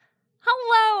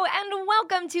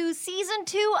welcome to Season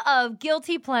 2 of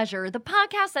Guilty Pleasure, the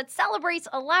podcast that celebrates,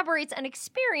 elaborates, and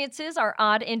experiences our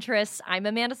odd interests. I'm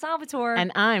Amanda Salvatore.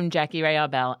 And I'm Jackie Ray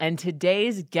Bell. And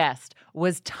today's guest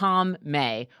was Tom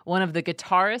May, one of the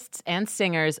guitarists and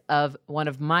singers of one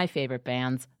of my favorite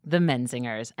bands, the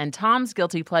Menzingers. And Tom's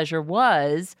guilty pleasure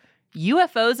was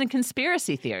UFOs and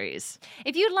conspiracy theories.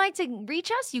 If you'd like to reach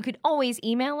us, you could always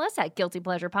email us at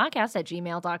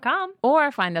guiltypleasurepodcast@gmail.com. Or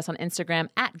find us on Instagram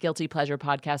at Guilty Pleasure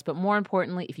Podcast. But more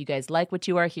importantly, if you guys like what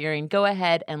you are hearing, go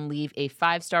ahead and leave a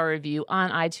 5-star review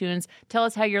on iTunes. Tell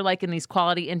us how you're liking these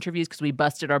quality interviews because we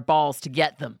busted our balls to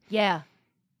get them. Yeah.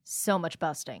 So much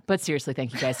busting. But seriously,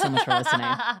 thank you guys so much for listening.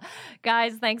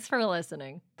 Guys, thanks for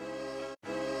listening.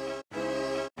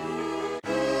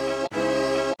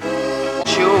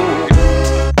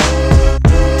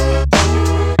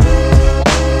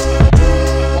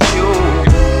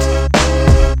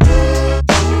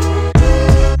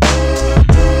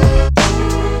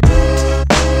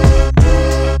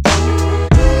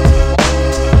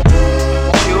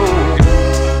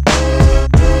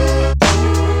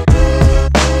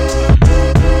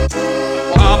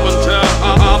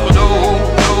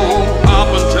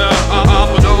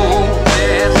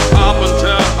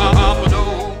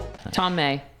 Tom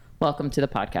May, welcome to the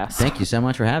podcast. Thank you so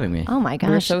much for having me. Oh my gosh.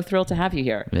 We're so thrilled to have you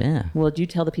here. Yeah. Will you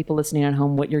tell the people listening at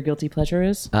home what your guilty pleasure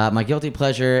is? My guilty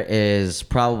pleasure is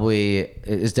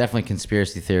definitely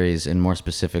conspiracy theories and more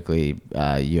specifically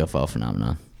UFO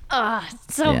phenomena.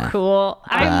 So Yeah. cool.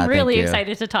 I'm thank really you.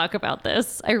 excited to talk about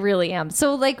this. I really am.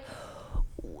 So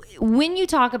when you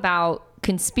talk about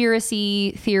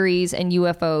conspiracy theories and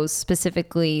UFOs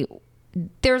specifically,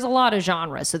 there's a lot of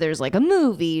genres. So there's like a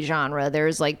movie genre,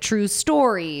 there's like true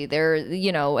story, there,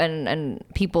 and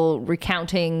people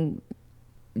recounting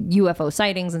UFO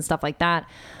sightings and stuff like that.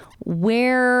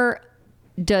 Where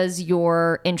does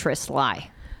your interest lie?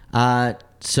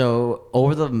 So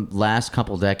over the last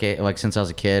couple decades, like since I was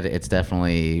a kid, it's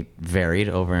definitely varied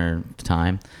over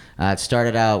time. It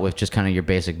started out with just kind of your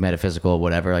basic metaphysical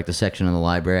whatever, like the section in the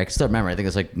library. I can still remember, I think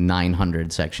it's like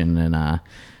 900 section in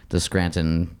the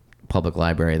Scranton Public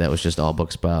Library that was just all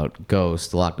books about ghosts,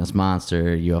 the Loch Ness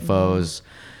Monster, UFOs,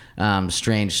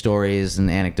 strange stories and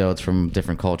anecdotes from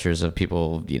different cultures of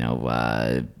people,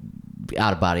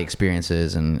 out-of-body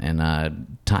experiences and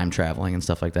time traveling and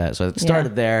stuff like that. So it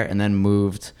started there and then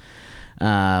moved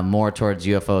more towards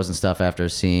UFOs and stuff after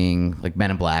seeing like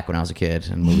Men in Black when I was a kid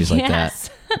and movies like Yes.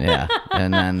 that. Yeah.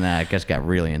 And then I just got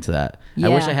really into that. Yeah. I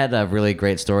wish I had a really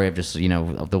great story of just,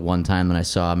 of the one time that I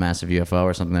saw a massive UFO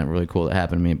or something that really cool that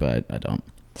happened to me, but I don't.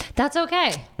 That's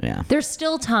okay. Yeah. There's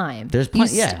still time. There's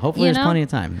plenty. Yeah. Hopefully there's plenty of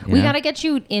time. We got to get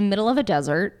you in middle of a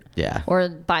desert. Yeah. Or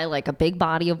by like a big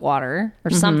body of water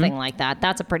or something like that.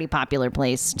 That's a pretty popular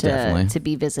place Definitely. to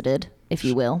be visited, if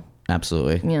you will.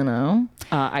 Absolutely.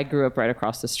 I grew up right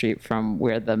across the street from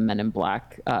where the Men in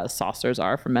Black saucers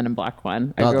are from Men in Black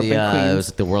 1. I Oh, grew up in Queens. it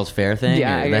was the World's Fair thing?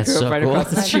 Yeah, I That's grew so up right cool.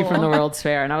 across the street from the World's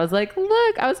Fair, and I was like,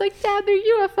 "Look!" I was like, "Dad, they're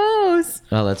UFOs."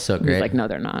 Oh, that's so He was great. like, "No,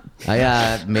 they're not."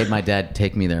 I made my dad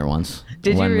take me there once.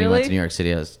 Did you when we really? went to New York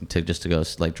City, just to go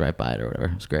like drive by it or whatever.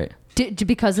 It was great.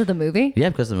 Because of the movie? Yeah,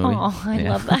 because of the movie. Oh, I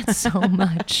Yeah. love that so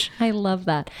much. I love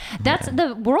that. That's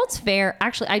the World's Fair.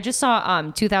 Actually, I just saw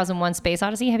 2001 Space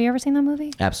Odyssey. Have you ever seen that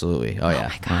movie? Absolutely. Oh yeah,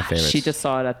 one of my favorites. She just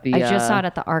saw it at the. I just saw it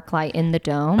at the ArcLight in the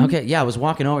Dome. Okay, yeah, I was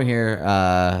walking over here,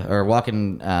 or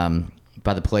walking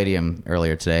by the Palladium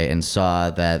earlier today, and saw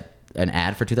that an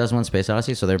ad for 2001: Space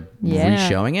Odyssey. So they're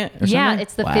re-showing it. Or Yeah, something?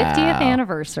 it's the Wow. 50th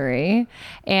anniversary,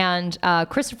 and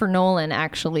Christopher Nolan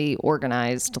actually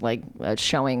organized like a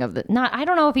showing of the. I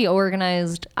don't know if he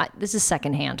organized. This is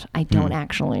secondhand. I don't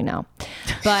actually know,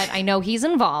 but I know he's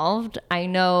involved. I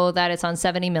know that it's on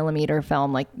 70 millimeter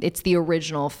film. Like it's the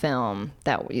original film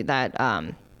that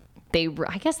I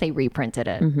guess they reprinted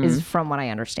it. Is from what I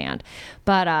understand,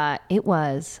 but it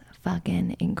was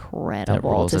fucking incredible That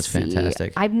rules. to That's see.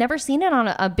 fantastic. I've never seen it on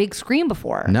a big screen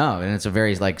before. No, and it's a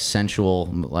very like sensual,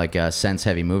 like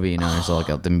sense-heavy movie. So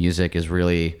like the music is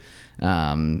really,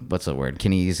 what's the word?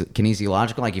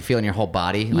 Kinesiological. Like you feel in your whole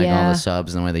body, like all Yeah. the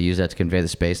subs and the way they use that to convey the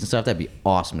space and stuff. That'd be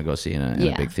awesome to go see in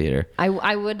a big theater. I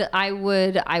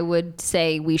would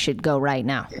say we should go right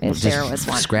now if there was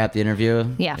one. Scrap the interview.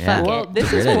 Yeah, fuck Well, it. this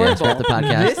is Great idea. portable. Scrap the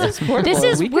podcast. This is portable. This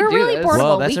is- We could we're do really this. portable.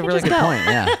 Well, that's We a can really just good go.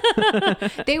 point.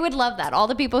 Yeah. They would love that. All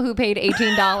the people who paid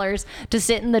 $18 to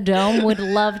sit in the dome would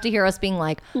love to hear us being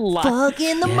like,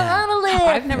 fucking the monolith.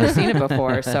 I've never seen it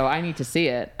before, so I need to see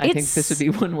it. I think It's- this would be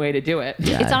one way to do it.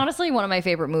 It's honestly one of my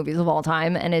favorite movies of all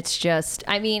time. And it's just,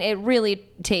 I mean, it really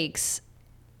takes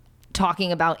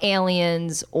talking about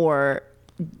aliens or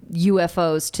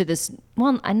UFOs to this,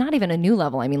 well, not even a new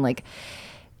level. I mean, like,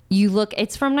 you look,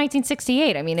 it's from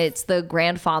 1968. I mean, it's the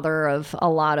grandfather of a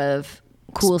lot of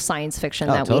cool science fiction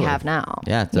that totally. we have now.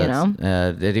 Yeah, you know?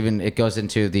 it goes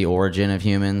into the origin of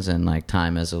humans and like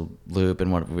time as a loop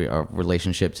and what our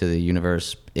relationship to the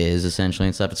universe is essentially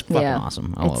and stuff. It's fucking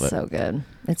awesome. I love it. It's so good.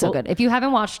 It's so good. If you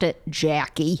haven't watched it,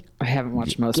 Jackie, I haven't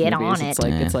watched most Get movies. on It's it.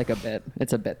 like it's like a bit.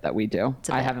 It's a bit that we do.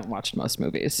 I haven't watched most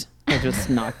movies. They're just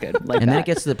not good. Like And that. then it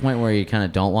gets to the point where you kind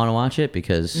of don't want to watch it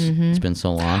because it's been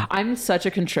so long. I'm such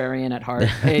a contrarian at heart.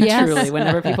 Yes. Truly,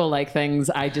 whenever people like things,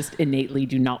 I just innately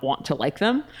do not want to like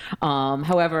them.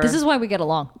 However, this is why we get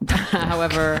along.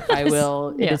 however, I will.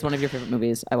 It Yeah. is one of your favorite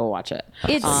movies. I will watch it.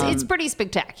 It's pretty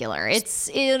spectacular. It's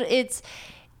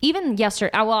even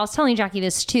yesterday. Well, I was telling Jackie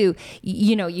this too.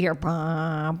 You know, you hear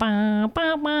bah, bah,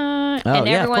 bah, bah, and yeah, of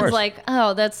everyone's course. like,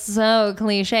 "Oh, that's so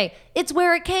cliche." It's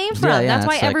where it came from. Yeah, That's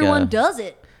why it's like, everyone does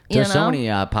it. There's you so know? many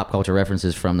pop culture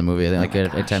references from the movie. Like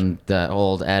every time the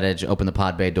old adage, "Open the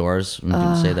pod bay doors," when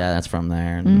people say that's from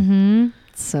there. And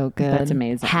So good. That's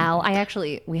amazing. Hal,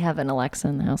 we have an Alexa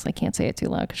in the house. I can't say it too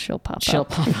loud because she'll pop She'll up.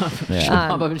 pop up. She'll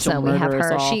pop up and she'll So we have murder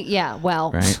her. us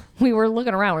all. Right. We were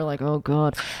looking around. We're like, oh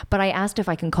god. But I asked if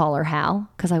I can call her Hal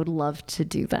because I would love to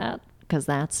do that because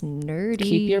that's nerdy.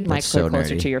 Keep your mic so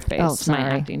closer nerdy. to your face, Oh, my sorry.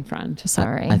 acting friend.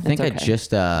 Sorry. I think It's okay. I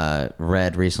just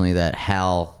read recently that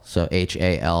HAL, so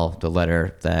HAL, the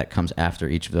letter that comes after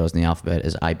each of those in the alphabet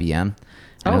is IBM.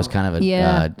 And it was kind of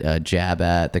a jab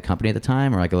at the company at the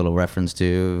time, or like a little reference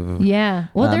to. Yeah.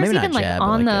 Well, there's maybe not even like jab, but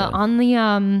on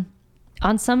like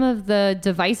on some of the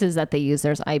devices that they use,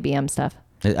 there's IBM stuff.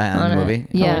 on the it. movie.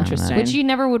 Yeah. Oh, interesting. Which you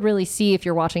never would really see if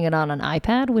you're watching it on an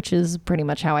iPad, which is pretty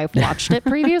much how I've watched it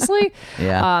previously.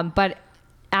 Yeah. But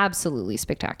absolutely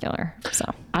spectacular. So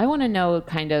I want to know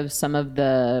kind of some of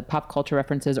the pop culture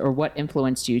references or what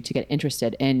influenced you to get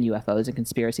interested in UFOs and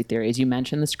conspiracy theories. You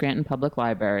mentioned the Scranton Public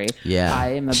Library. Yeah. I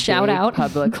am a Shout big out.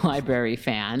 public library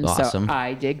fan. Awesome. So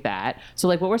I dig that. So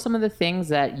like what were some of the things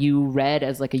that you read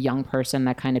as like a young person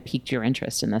that kind of piqued your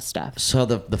interest in this stuff? So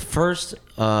the first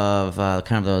of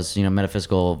kind of those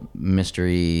metaphysical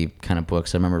mystery kind of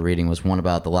books I remember reading was one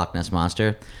about the Loch Ness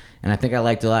Monster. And I think I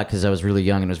liked it a lot because I was really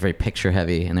young and it was very picture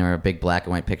heavy, and they were big black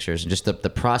and white pictures. And just the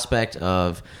prospect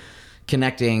of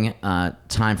connecting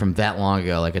time from that long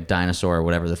ago, like a dinosaur or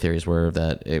whatever the theories were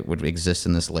that it would exist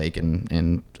in this lake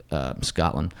in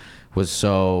Scotland, was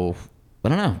so, I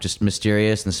don't know, just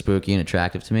mysterious and spooky and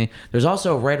attractive to me. There's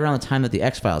also right around the time that the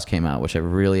X-Files came out, which I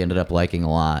really ended up liking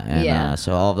a lot. And Yeah.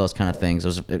 so all of those kind of things, I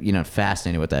was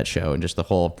fascinated with that show and just the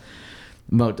whole.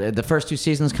 The first two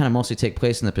seasons kind of mostly take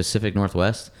place in the Pacific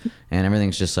Northwest, and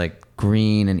everything's just like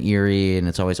green and eerie, and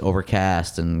it's always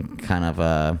overcast and kind of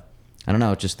I don't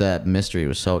know, just that mystery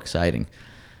was so exciting.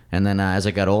 And then as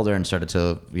I got older and started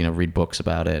to read books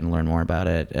about it and learn more about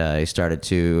it, I started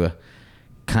to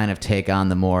kind of take on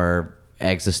the more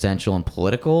existential and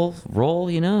political role.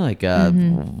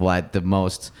 Why the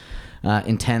most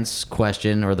intense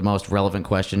question or the most relevant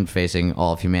question facing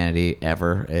all of humanity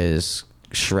ever is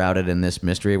shrouded in this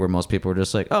mystery, where most people are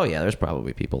just like, oh yeah, there's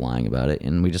probably people lying about it,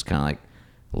 and we just kind of like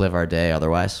live our day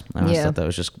otherwise. I always thought that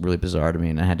was just really bizarre to me,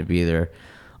 and I had to be either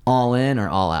all in or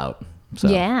all out. So,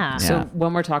 Yeah. So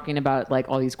when we're talking about like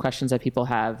all these questions that people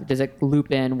have, does it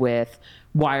loop in with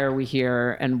why are we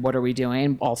here and what are we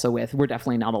doing? Also with we're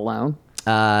definitely not alone.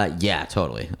 Yeah,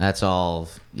 totally. That's all.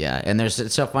 Yeah, and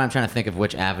it's so fun. I'm trying to think of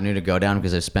which avenue to go down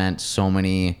because I've spent so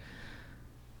many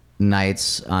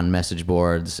nights on message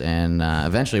boards and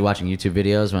eventually watching YouTube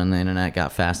videos when the internet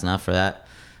got fast enough for that.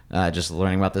 Just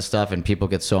learning about this stuff, and people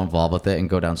get so involved with it and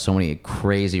go down so many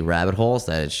crazy rabbit holes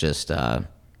that it's just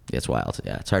it's wild.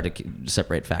 Yeah, it's hard to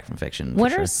separate fact from fiction.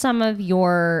 what are some of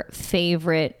your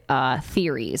favorite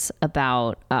theories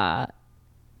about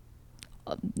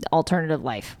alternative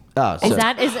life? Oh, so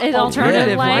Is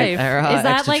alternative life? Is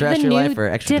that like the extraterrestrial new life or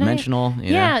extra-dimensional?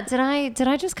 Yeah. Did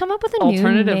I just come up with a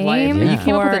Alternative new life. name You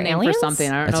came up with for a name aliens? for something.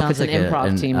 I That don't know if sounds it's an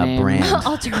like improv team a name. brand.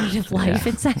 Alternative life.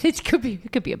 It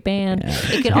could be a band.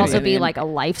 It could also be like a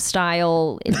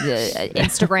lifestyle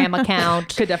Instagram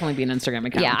account. Could definitely be an Instagram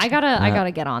account. Yeah, I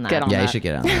gotta get on that. Get on Yeah, you that. should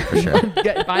get on that for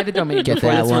sure. Buy the domain Get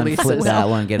before that this one, releases. flip that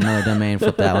one, get another domain,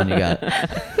 flip that one, you got it.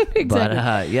 Exactly.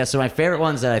 But yeah, so my favorite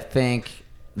ones that I think,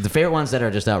 the favorite ones that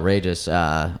are just outrageous, or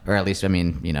at least, I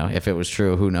mean, if it was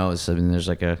true, who knows? I mean, there's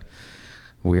like a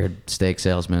weird steak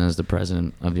salesman as the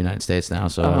president of the United States now,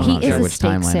 so I'm He not is sure a which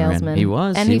steak timeline we're in. salesman. He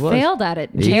was. And he failed at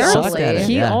it He terribly. sucked at it,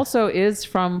 He yeah. also is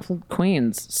from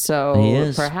Queens, so He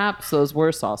is. perhaps those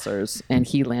were saucers, and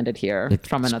he landed here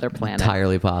from another planet.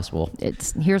 Entirely possible.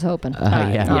 Here's hoping.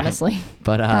 Yeah. Honestly.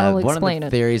 But That'll one of explain the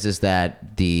it. theories is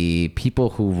that the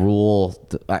people who rule,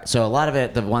 so a lot of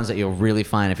it, the ones that you'll really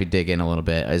find if you dig in a little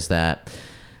bit, is that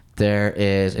There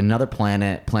is another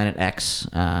planet, Planet X.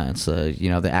 It's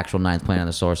the actual ninth planet in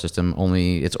the solar system.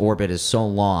 Only its orbit is so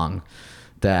long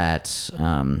that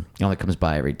it only comes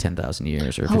by every 10,000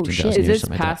 years or 15,000 Is years. this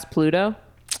Something past Pluto?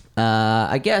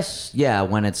 I guess, yeah,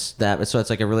 when it's that. So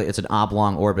it's like it's an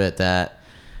oblong orbit that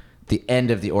the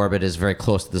end of the orbit is very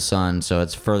close to the sun. So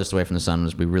it's furthest away from the sun,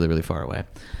 which would be really, really far away.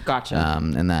 Gotcha.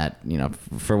 And that,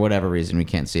 for whatever reason, we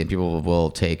can't see it. People will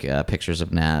take pictures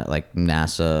of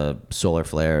NASA solar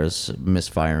flares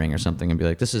misfiring or something and be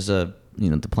like, this is the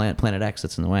Planet X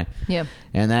that's in the way. Yeah.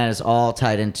 And that is all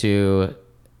tied into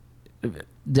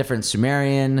different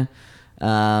Sumerian,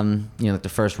 like the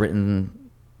first written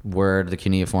word, the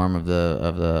cuneiform of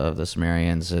the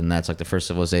Sumerians, and that's like the first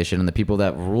civilization. And the people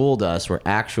that ruled us were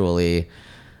actually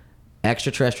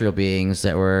extraterrestrial beings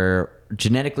that were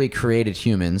genetically created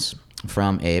humans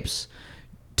from apes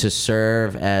to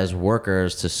serve as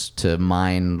workers to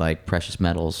mine like precious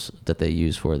metals that they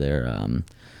use for their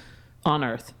On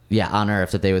Earth. on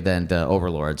Earth, that they would then, the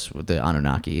overlords with the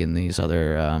Anunnaki and these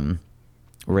other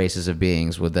races of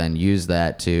beings would then use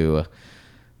that to,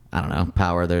 I don't know,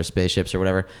 power their spaceships or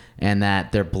whatever, and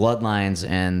that their bloodlines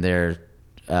and their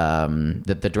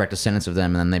the direct descendants of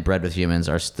them, and then they bred with humans,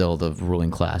 are still the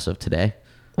ruling class of today.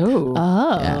 Oh.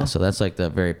 Yeah, so that's like the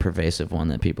very pervasive one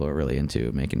that people are really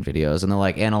into making videos, and they'll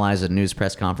like analyze a news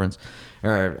conference,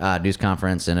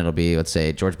 and it'll be, let's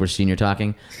say, George Bush Sr.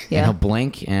 talking, Yeah. and he'll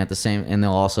blink, and and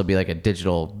there'll also be like a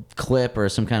digital clip or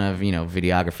some kind of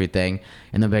videography thing,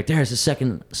 and they'll be like, there's a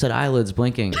second set of eyelids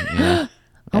blinking. Oh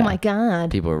Yeah. my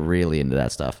God. People are really into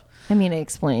that stuff. I mean, it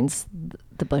explains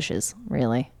the bushes,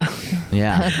 really.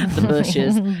 Yeah. The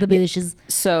bushes. The bushes.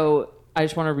 So I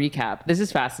just want to recap. This is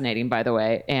fascinating, by the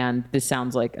way, and this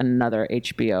sounds like another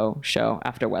HBO show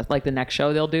after like the next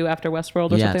show they'll do after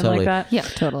Westworld or Yeah, something totally. like that. Yeah,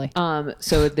 totally.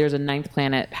 So there's a ninth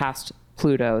planet past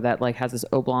Pluto that like has this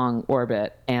oblong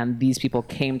orbit, and these people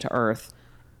came to Earth,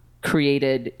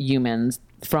 created humans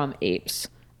from apes,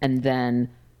 and then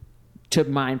to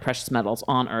mine precious metals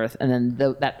on Earth, and then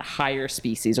that higher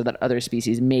species or that other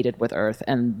species mated with Earth,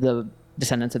 and the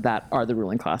descendants of that are the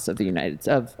ruling class of the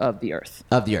of the Earth.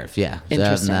 Of the Earth, yeah.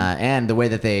 Interesting. And the way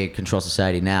that they control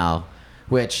society now,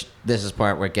 which this is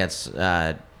part where it gets, just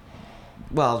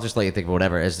let you think of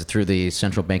whatever, is through the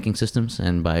central banking systems,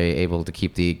 and by able to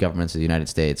keep the governments of the United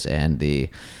States and the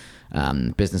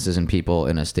businesses and people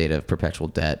in a state of perpetual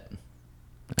debt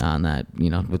on that,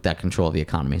 with that control of the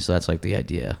economy. So that's like the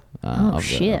idea of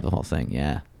the whole thing,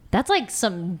 yeah. That's like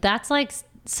some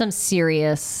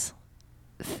serious,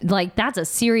 like, that's a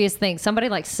serious thing. Somebody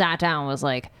like sat down and was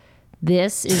like,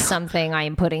 this is something I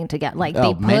am putting together. Like, they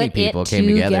put many people it came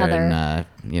together and,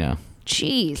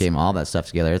 Jeez. came all that stuff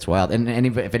together. It's wild. And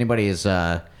if anybody is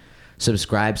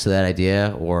subscribes to that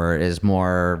idea or is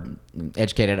more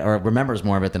educated or remembers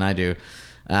more of it than I do,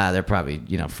 they're probably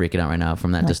freaking out right now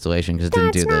from that distillation because it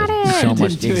didn't do so much.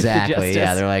 Didn't do it Exactly. justice.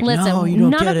 Yeah, they're like, Listen, no, you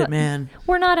don't none get of it, man.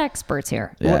 We're not experts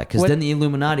here. Yeah, because What- then the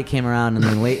Illuminati came around in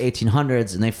the late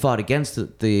 1800s and they fought against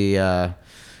the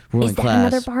ruling Is that class.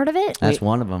 another part of it? That's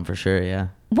one of them for sure. Yeah.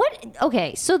 What?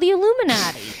 Okay, so the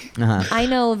Illuminati, I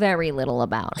know very little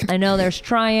about. I know there's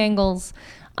triangles.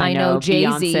 I know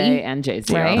Jay-Z. Beyonce and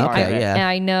Jay-Z. Right? Are part of Okay, it. yeah. And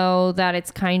I know that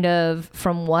it's kind of,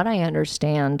 from what I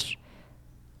understand,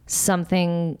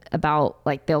 something about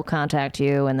like they'll contact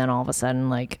you and then all of a sudden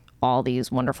like all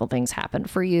these wonderful things happen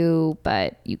for you,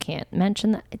 but you can't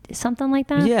mention that. Something like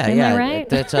that. Yeah, Am yeah. I right?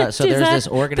 That's so Is there's that this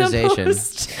organization.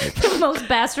 the most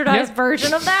bastardized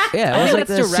version of that. Yeah, it I was think like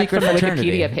that's the direct secret from the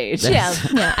fraternity. Wikipedia page. Yeah,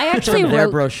 yeah. I actually Their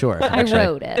wrote. brochure. I actually.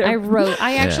 wrote it.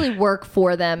 I actually work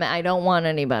for them. I don't want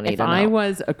anybody If to know. I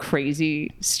was a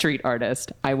crazy street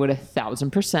artist, I would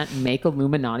 1,000% make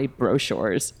Illuminati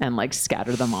brochures and like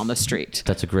scatter them on the street.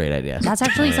 That's a great idea. That's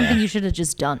actually something you should have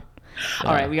just done.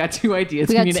 All right, we got 2 ideas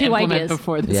We we, got need to 2 implement ideas.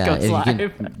 before this yeah, goes if live. you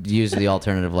can use the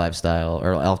alternative lifestyle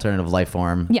or alternative life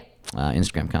form. Yeah.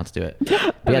 Instagram accounts do it. But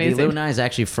yeah, the Amazing. Illuminati is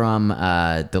actually from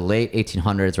the late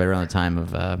 1800s, right around the time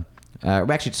of,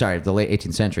 the late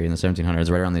 18th century in the 1700s,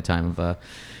 right around the time of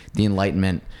the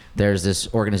Enlightenment. There's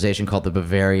this organization called the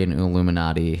Bavarian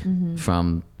Illuminati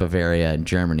from Bavaria in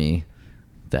Germany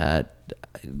that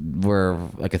were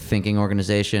like a thinking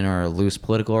organization or a loose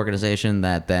political organization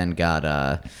that then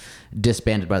got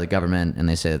disbanded by the government, and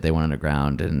they said that they went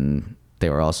underground, and they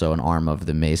were also an arm of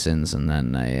the Masons, and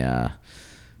then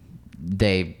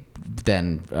they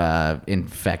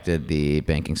infected the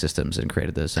banking systems and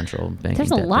created the central banking.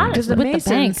 There's a debt lot banking of system. with the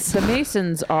banks. The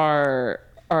Masons are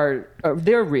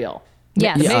they're real.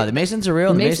 Yes. Yeah, the Masons are real.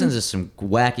 The Masons- Masons is some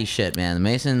wacky shit, man. The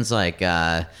Masons, like,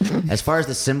 as far as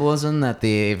the symbolism that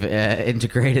they've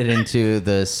integrated into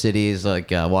the cities,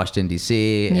 like Washington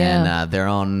D.C. Yeah. and their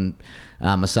own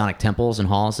Masonic temples and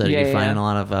halls that you find in a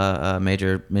lot of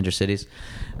major cities,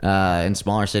 in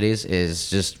smaller cities, is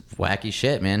just wacky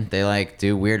shit, man. They like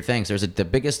do weird things. There's the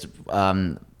biggest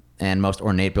and most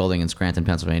ornate building in Scranton,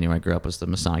 Pennsylvania, where I grew up, was the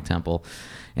Masonic Temple.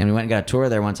 And we went and got a tour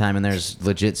there one time, and there's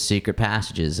legit secret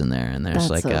passages in there, and there's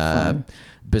That's so fun.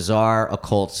 bizarre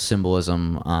occult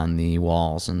symbolism on the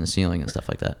walls and the ceiling and stuff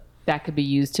like that. That could be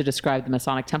used to describe the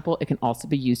Masonic Temple. It can also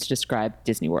be used to describe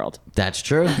Disney World. That's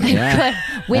true. Yeah.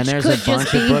 Which and there's could a just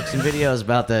bunch be- of books and videos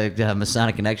about the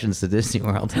Masonic connections to Disney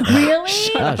World. Really?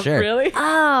 Oh, sure. Really?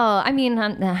 Oh, I mean,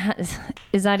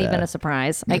 is that even a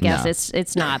surprise? I guess no.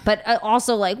 it's not. But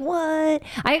also, like, what?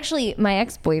 My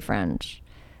ex-boyfriend,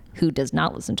 who does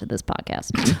not listen to this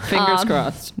podcast, Fingers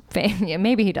crossed. yeah,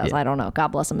 maybe he does. I don't know. God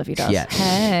bless him if he does. Yeah.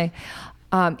 Hey.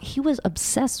 He was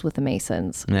obsessed with the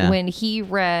Masons Yeah. when he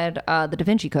read the Da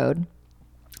Vinci Code.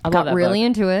 I love Got that really book.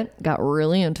 into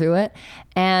it.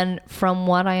 And from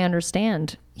what I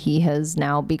understand, he has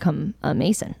now become a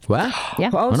Mason. Wow. Yeah.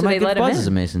 Oh, One so of my they good let him buds in? is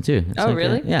a Mason, too. It's Oh, like,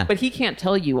 really? yeah. But he can't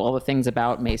tell you all the things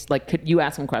about Mace. Like, could you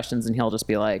ask him questions and he'll just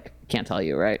be like, can't tell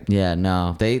you, right? Yeah,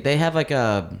 no. They have like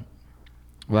a,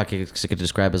 what I could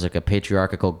describe as like a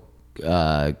patriarchal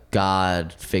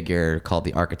god figure called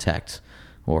the architect,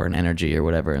 or an energy or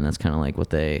whatever, and that's kind of like what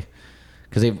they,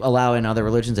 because they allow in other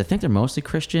religions. I think they're mostly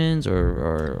Christians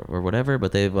or whatever,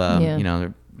 but they've Yeah. they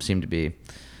seem to be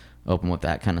open with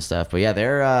that kind of stuff. But yeah,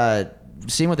 they're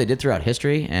seeing what they did throughout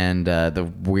history, and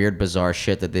the weird, bizarre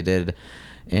shit that they did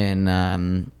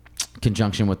in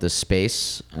conjunction with the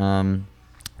space,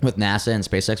 with NASA and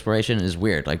space exploration is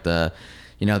weird. Like on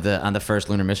the first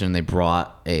lunar mission, they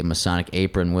brought a Masonic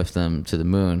apron with them to the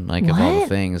moon, like of all the What?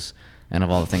 things, and of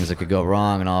all the things that could go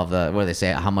wrong, and all of the, what do they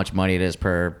say, how much money it is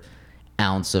per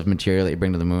ounce of material that you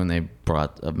bring to the moon. They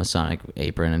brought a Masonic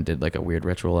apron and did like a weird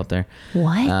ritual up there.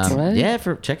 What? What? Yeah,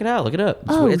 check it out, look it up.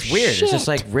 Oh, it's weird. It's shit. just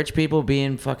like rich people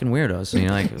being fucking weirdos.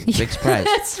 Like big surprise.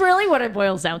 That's really what it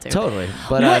boils down to. Totally.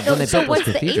 But What- when they so built what's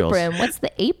those the cathedrals, apron? What's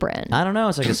the apron? I don't know.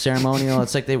 It's like a ceremonial.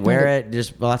 It's like they wear it.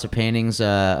 Just lots of paintings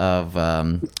of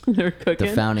They're cooking.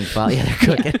 the founding father. Yeah,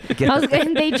 they're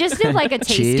cooking. They just did like a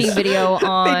tasting Cheese. video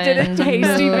on. They did a the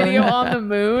tasty moon. video on the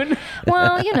moon.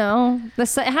 Well,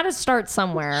 it had to start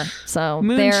somewhere. So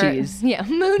Moon they're- cheese. Yeah,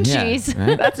 moon Yeah, cheese.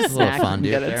 right? That's a little snack you can fondue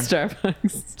get there. at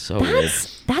Starbucks. So weird.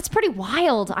 That's pretty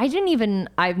wild.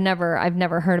 I've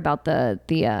never heard about the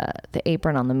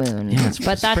apron on the moon. Yeah, it's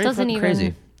but that pretty doesn't fucking even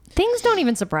crazy. things don't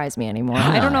even surprise me anymore.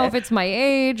 I don't know if it's my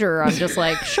age or I'm just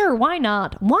like, sure, why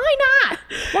not? Why not?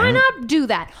 Why not do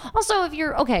that? Also, if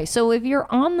you're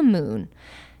on the moon,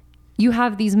 you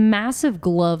have these massive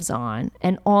gloves on,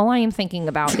 and all I am thinking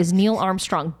about is Neil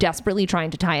Armstrong desperately trying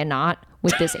to tie a knot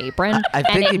with this apron. I and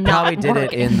think it he not probably did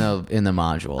it working. in the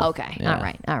module. Okay,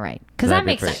 Yeah. all right, because that That'd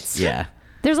be makes pretty- sense. Yeah.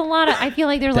 There's a lot of. I feel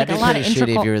like there's like That'd a be lot of pretty shitty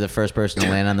integral. if you were the first person to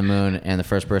land on the moon and the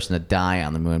first person to die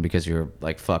on the moon because you were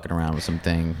like fucking around with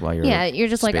something while you're Yeah, you're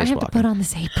just like, I have to put on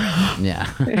this apron.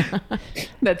 Yeah.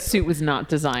 That suit was not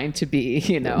designed to be,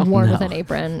 Worn with an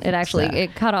apron. It actually Sad.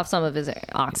 it cut off some of his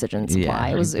oxygen supply.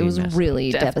 Yeah, it was he messed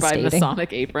really death by devastating.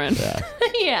 Masonic apron.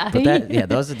 Yeah. But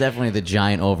those are definitely the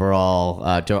giant overall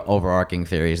overarching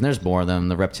theories, and there's more of them.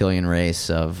 The reptilian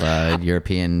race of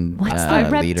European What's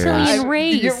the leaders. reptilian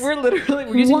race?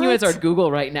 We're using you as What? our Google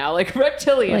right now, like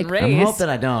reptilian Like, race. I hope that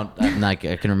I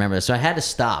can remember this. So I had to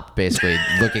stop basically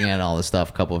looking at all this stuff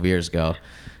a couple of years ago.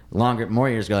 More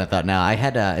years ago than I thought. Now I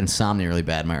had insomnia really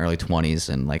bad in my early 20s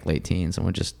and like late teens, and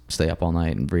would just stay up all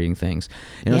night and reading things.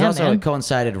 And it was Yeah, also man. it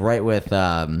coincided right with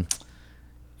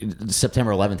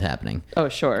September 11th happening. Oh,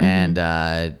 sure.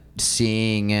 And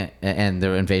seeing and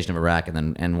the invasion of Iraq,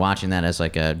 and watching that as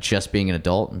like just being an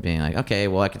adult and being like, okay,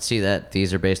 well, I could see that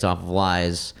these are based off of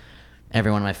lies.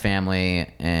 Everyone in my family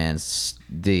and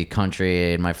the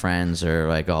country and my friends are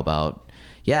like all about,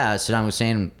 yeah, Saddam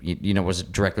Hussein, was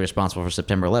directly responsible for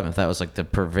September 11th. That was like the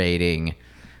prevailing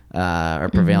or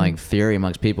prevailing theory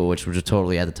amongst people, which was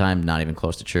totally at the time not even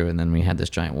close to true. And then we had this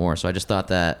giant war. So I just thought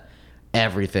that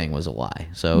everything was a lie.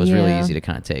 So it was really Yeah. easy to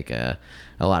kind of take a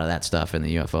lot of that stuff and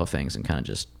the UFO things and kind of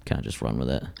just run with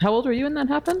it. How old were you when that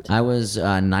happened? I was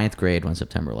ninth grade when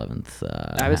September 11th.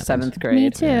 I was happened. 7th grade. Me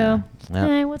too. Yeah.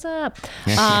 Hey, what's up?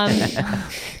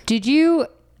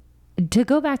 To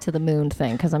go back to the moon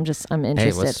thing, because I'm Hey,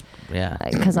 interested. yeah.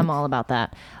 Because I'm all about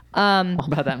that. All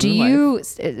about that Do moon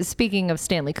you, speaking of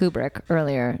Stanley Kubrick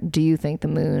earlier, do you think the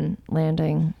moon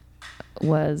landing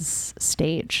was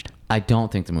staged? I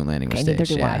don't think the moon landing was Okay, neither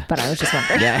staged. do I, but I was just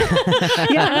wondering.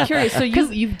 Yeah, I'm curious. So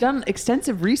you've done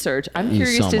extensive research. I'm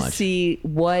curious so to much. see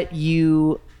what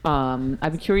you.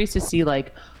 I'm curious to see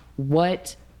like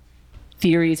what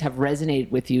theories have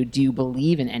resonated with you. Do you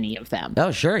believe in any of them?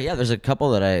 Oh sure, yeah. There's a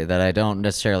couple that I don't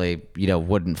necessarily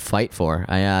wouldn't fight for.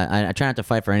 I try not to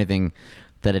fight for anything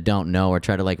that I don't know or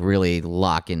try to like really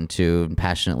lock into and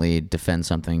passionately defend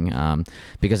something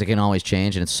because it can always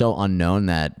change and it's so unknown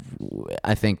that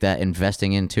I think that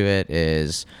investing into it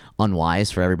is unwise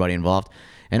for everybody involved.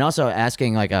 And also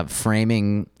asking like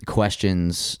framing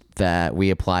questions that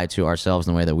we apply to ourselves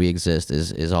in the way that we exist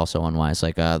is also unwise.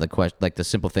 Like the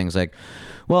simple things like,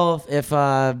 well, if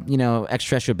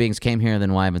extraterrestrial beings came here,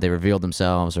 then why haven't they revealed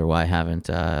themselves, or why haven't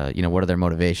what are their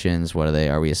motivations? What are they?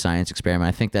 Are we a science experiment?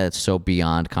 I think that it's so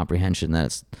beyond comprehension that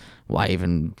it's why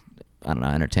even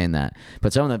entertain that.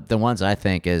 But some of the ones I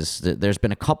think is that there's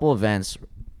been a couple events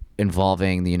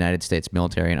involving the United States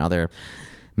military and other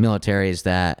militaries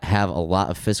that have a lot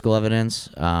of physical evidence,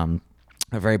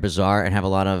 are very bizarre, and have a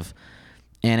lot of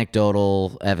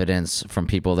anecdotal evidence from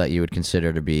people that you would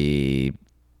consider to be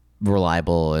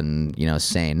reliable and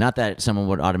sane. Not that someone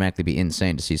would automatically be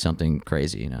insane to see something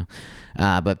crazy,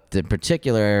 but in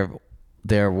particular,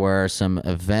 there were some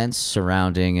events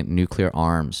surrounding nuclear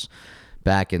arms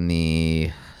back in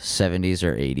the 70s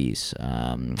or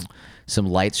 80s. Some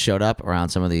lights showed up around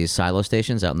some of these silo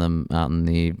stations out in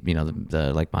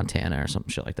the like Montana or some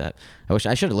shit like that. I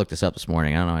should have looked this up this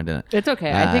morning. I don't know. I didn't. It's okay.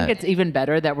 I think it's even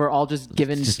better that we're all just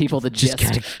giving people the gist. Just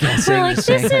kind of guessing, We're like, just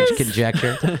saying this is-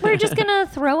 conjecture. We're just gonna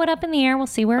throw it up in the air. We'll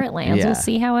see where it lands. Yeah. We'll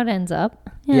see how it ends up.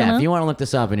 Yeah, if you want to look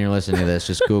this up and you're listening to this,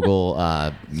 just Google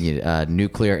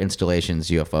nuclear installations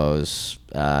UFOs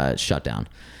shutdown.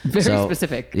 Very So,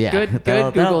 specific. Yeah, Good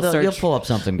Google search. You'll pull up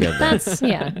something good. There. That's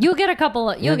You'll get a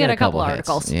couple. You'll get a couple hits,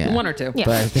 articles. yeah. One or two. Yeah.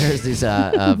 But there's these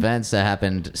events that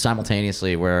happened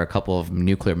simultaneously where a couple of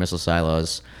nuclear missile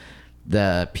silos,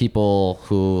 the people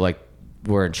who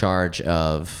were in charge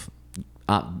of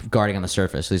guarding on the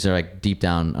surface, these are like deep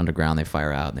down underground, they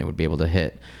fire out and they would be able to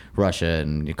hit Russia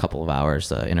in a couple of hours,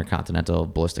 the intercontinental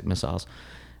ballistic missiles.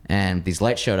 And these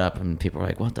lights showed up and people were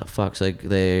like, what the fuck? So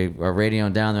they are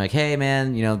radioing down. They're like, hey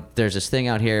man, there's this thing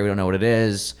out here. We don't know what it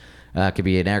is. It could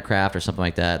be an aircraft or something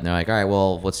like that. And they're like, all right,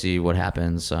 well, let's see what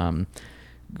happens.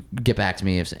 Get back to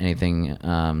me if anything,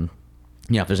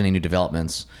 if there's any new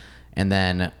developments. And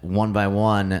then one by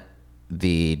one,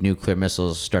 the nuclear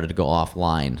missiles started to go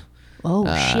offline. Oh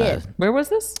shit! Where was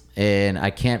this? And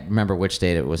I can't remember which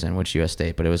state it was in, which U.S.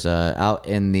 state, but it was out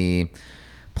in the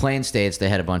Plain states. They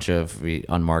had a bunch of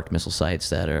unmarked missile sites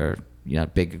that are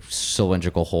big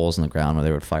cylindrical holes in the ground where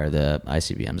they would fire the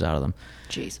ICBMs out of them.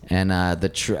 Jeez. And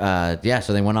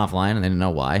so they went offline and they didn't know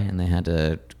why, and they had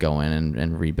to go in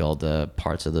and rebuild the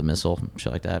parts of the missile,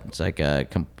 shit like that. It's like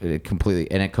completely,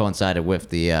 and it coincided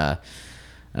with the. I'm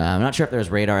not sure if there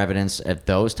was radar evidence at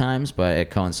those times, but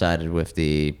it coincided with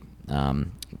the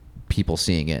people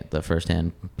seeing it, the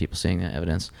firsthand people seeing the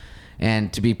evidence.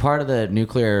 And to be part of the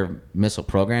nuclear missile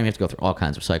program, you have to go through all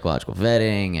kinds of psychological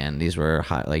vetting, and these were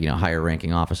higher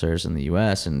ranking officers in the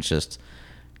U.S. And just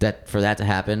that for that to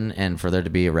happen and for there to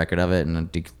be a record of it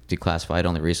and declassified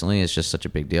only recently is just such a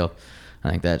big deal.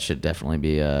 I think that should definitely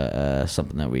be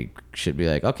something that we should be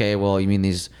like, okay, well, you mean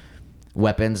these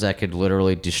weapons that could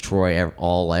literally destroy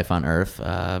all life on Earth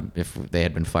if they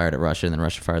had been fired at Russia and then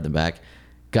Russia fired them back,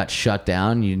 got shut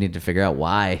down? You need to figure out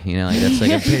why. That's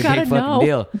like a big gotta fucking know.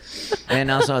 deal.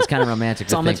 And also, it's kind of romantic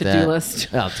It's to on the think to-do that. list.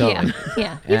 Oh, totally.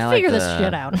 Yeah. And I You like figure this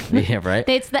shit out. Yeah, right.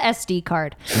 It's the SD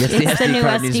card. Yes, It's the new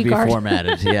card needs to SD be card.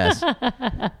 formatted. Yes,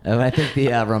 and I think the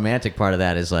romantic part of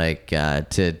that is like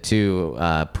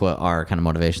to put our kind of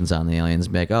motivations on the aliens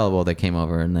and be like, oh well, they came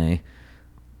over and they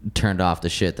turned off the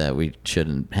shit that we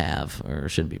shouldn't have or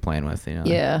shouldn't be playing with. Yeah.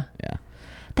 Yeah.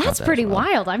 That's That pretty as well.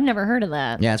 wild. I've never heard of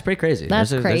that. Yeah, it's pretty crazy. That's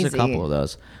There's a crazy. couple of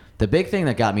those. The big thing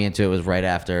that got me into it was right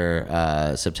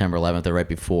after September 11th or right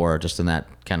before, just in that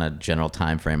kind of general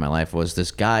time frame in my life, was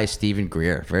this guy, Stephen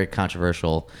Greer, very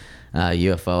controversial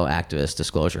UFO activist,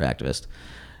 disclosure activist.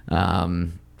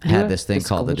 Had this thing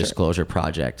called the Disclosure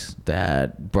Project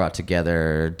that brought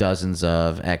together dozens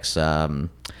of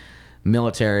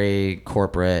military,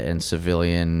 corporate, and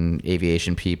civilian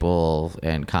aviation people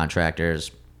and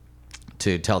contractors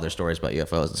to tell their stories about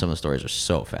UFOs, and some of the stories are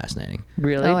so fascinating.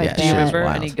 Really? Oh, I Yeah, Do you bet. remember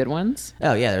Wild. any good ones?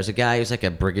 Oh yeah, there's a guy who's like a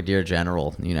brigadier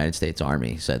general in the United States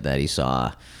Army said that he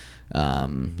saw.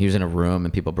 He was in a room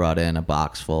and people brought in a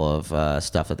box full of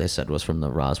stuff that they said was from the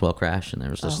Roswell crash, and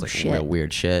there was just Oh, like shit. real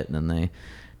weird shit, and then they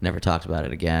never talked about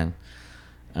it again.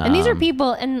 And these are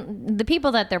people, and the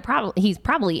people that he's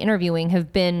probably interviewing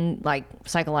have been like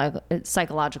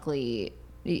psychologically,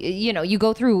 you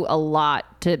go through a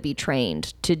lot to be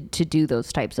trained to do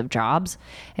those types of jobs,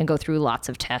 and go through lots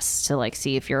of tests to like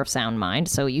see if you're of sound mind.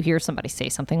 So you hear somebody say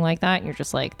something like that, and you're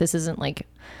just like, this isn't like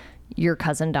your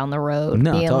cousin down the road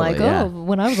No, being totally, like, yeah. oh,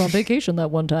 when I was on vacation that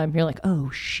one time. You're like, oh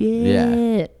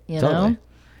shit, you Totally. know.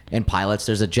 And pilots,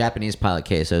 there's a Japanese pilot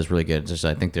case that was really good.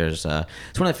 I think there's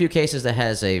it's one of the few cases that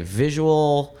has a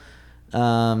visual,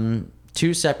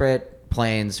 2 separate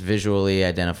planes visually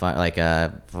identify like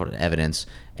evidence,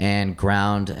 and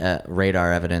ground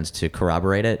radar evidence to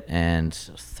corroborate it, and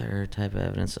a third type of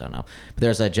evidence, I don't know. But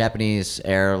there's a Japanese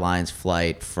Airlines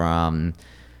flight from,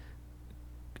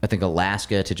 I think,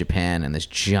 Alaska to Japan, and this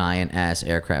giant ass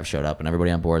aircraft showed up, and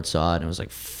everybody on board saw it, and it was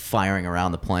like firing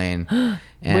around the plane.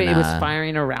 And, Wait, it was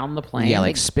firing around the plane? yeah,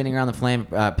 like spinning around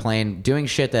the plane, doing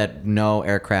shit that no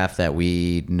aircraft that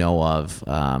we know of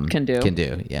Can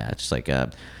do. Yeah, it's just like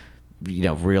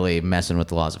really messing with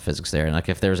the laws of physics there. And like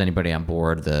if there was anybody on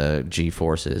board, the G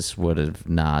forces would have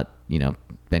not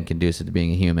been conducive to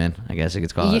being a human, I guess you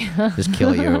could call it. Just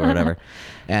kill you or whatever.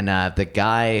 And the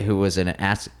guy who was an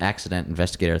accident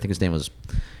investigator, I think his name was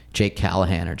Jake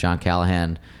Callahan or John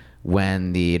Callahan.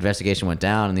 When the investigation went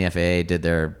down and the FAA did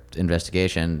their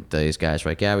investigation, these guys were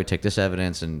like, yeah, we take this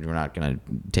evidence and we're not going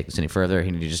to take this any further.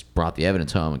 He just brought the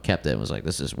evidence home and kept it and was like,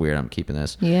 this is weird, I'm keeping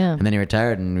this. Yeah. And then he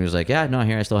retired and he was like, yeah, no,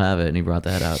 here, I still have it. And he brought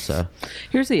that out. So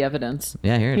Here's the evidence.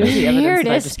 yeah, here it Here's is. the evidence Here it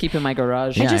that I is. just keep in my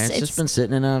garage. Yeah, just- it's it's- just been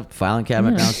sitting in a filing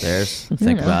cabinet downstairs.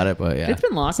 Think about it, but yeah. It's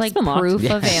been locked. It's like been locked. proof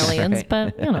of Yeah, aliens, right.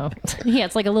 but yeah,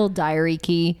 it's like a little diary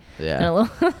key. Yeah. and a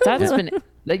little That's been.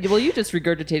 Well, you just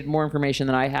regurgitated more information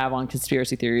than I have on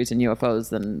conspiracy theories and UFOs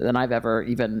than I've ever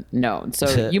even known.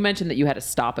 So you mentioned that you had to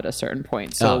stop at a certain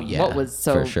point. So Oh, yeah, what was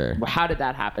for sure. How did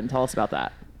that happen? Tell us about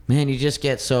that. Man, you just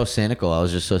get so cynical. I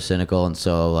was just so cynical, and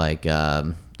so like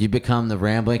you become the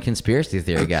rambling conspiracy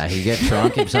theory guy. You get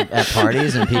drunk at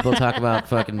parties, and people talk about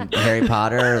fucking Harry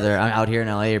Potter. Or they're out here in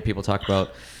LA, or people talk about,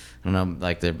 I don't know,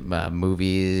 like the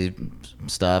movie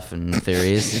stuff and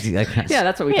theories. Yeah,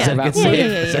 that's what we Yeah. talk about.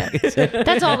 Yeah.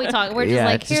 That's all we talk. We're just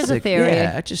like, it's here's just a theory.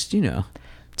 Yeah, just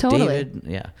Totally. David.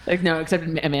 Yeah. Like, no, except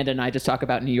Amanda and I just talk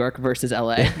about New York versus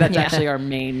LA. That's actually our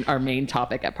main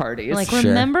topic at parties. Like, Sure.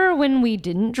 remember when we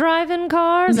didn't drive in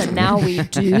cars and now we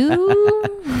do?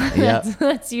 Yep.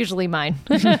 That's usually mine.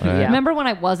 Remember when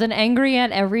I wasn't angry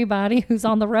at everybody who's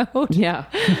on the road? yeah.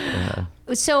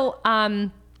 So,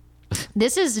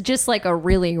 this is just like a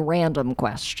really random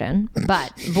question,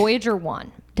 but Voyager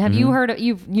 1. Have you heard of,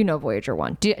 you know Voyager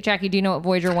 1. Jackie, do you know what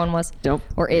Voyager 1 was? Nope.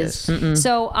 Or is?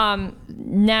 So,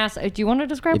 NASA, do you want to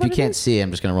describe If what you it can't is? see,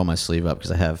 I'm just gonna roll my sleeve up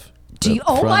because I have. Do you,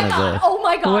 oh my God. Oh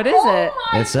my God. What is Oh it?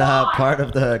 my It's part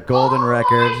of the golden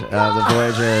record of the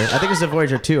Voyager. I think it's the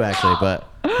Voyager 2 actually, but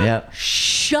yeah.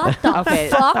 Shut the Okay.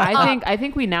 fuck up. I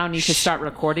think we now need to start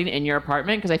recording in your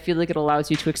apartment because I feel like it allows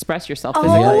you to express yourself. Oh.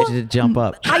 physically. Yeah, you should jump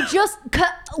up. I just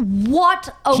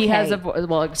what? Okay. He has a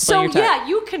well. Explain So your type. yeah,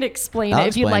 you can explain I'll it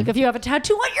if you explain. like. If you have a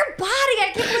tattoo on your body,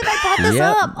 I can't believe I brought this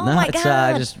Yep. up. Oh No, my it's,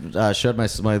 God. I just showed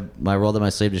my rolled up my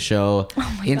sleeve to show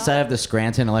inside of the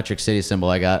Scranton Electric City symbol.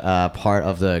 I got part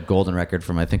of the golden record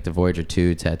from I think the Voyager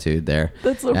 2 tattooed there.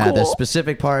 That's so The cool.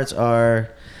 specific parts are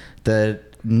the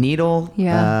needle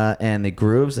Yeah. and the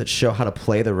grooves that show how to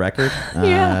play the record.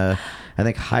 Yeah. I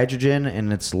think hydrogen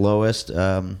in its lowest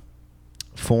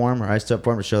form or isotope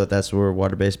form to show that that's where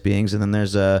water-based beings. And then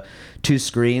there's 2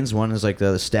 screens. One is like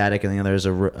the static, and the other is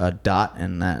a dot,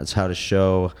 and that's how to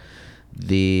show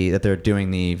that they're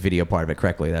doing the video part of it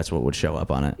correctly. That's what would show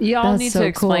up on it. Y'all That's need so to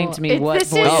explain cool. to me what This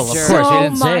is Voyager. Oh, of so course, you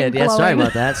didn't say it. Yeah, sorry mind-blowing.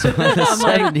 about that. So in the I'm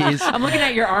like, 70s. I'm looking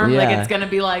at your arm like Yeah. it's gonna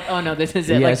be like, oh no, this is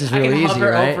it. Yeah, like this is I real can easy,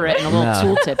 hover right? over it and a little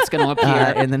No. tooltip's gonna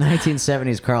appear. In the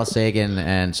 1970s, Carl Sagan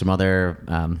and some other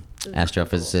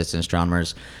astrophysicists and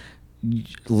astronomers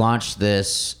launched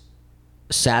this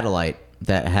satellite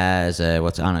that has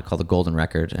what's on it called the Golden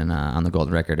Record, and on the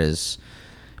Golden Record is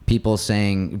people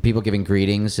giving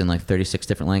greetings in like 36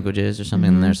 different languages or something.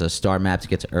 And there's a star map to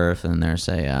get to Earth, and there's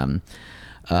a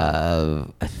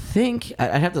I think you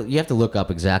have to look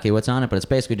up exactly what's on it, but it's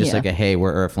basically just Yeah. like a, hey,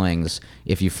 we're Earthlings.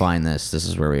 If you find this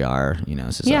is where we are.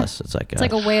 This is Yeah. us. It's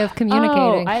like a way of communicating.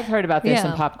 Oh, I've heard about this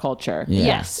Yeah. in pop culture. Yeah.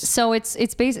 Yes. So it's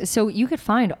basic. So you could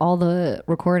find all the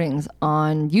recordings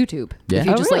on YouTube Yeah. if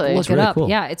you Oh, just really? like look It's it really up. cool.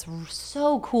 Yeah, it's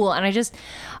so cool. And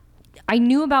I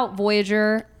knew about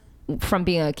Voyager from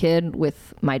being a kid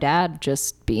with my dad,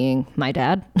 just being my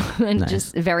dad, and Nice.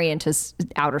 just very into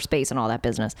outer space and all that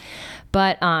business.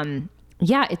 But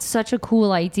yeah, it's such a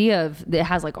cool idea. It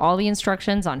has like all the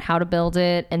instructions on how to build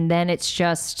it, and then it's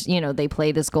just, you know, they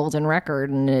play this golden record,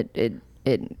 and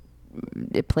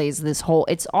it plays this whole.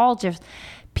 It's all just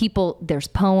people. There's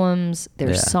poems,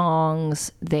 there's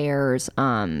songs, there's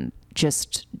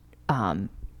just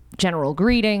general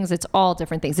greetings. It's all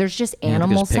different things. There's just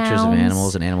animal there's pictures sounds. of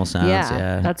animals and animal sounds.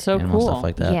 Yeah, That's so animal cool. Stuff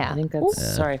like that. Yeah. I think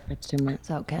that's sorry if it's too much.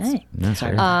 It's okay. No,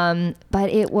 sorry. But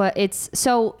it's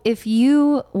so if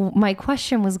my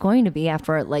question was going to be,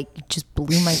 after it like just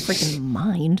blew my freaking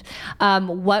mind,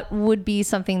 what would be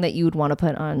something that you would want to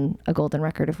put on a golden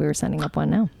record if we were setting up one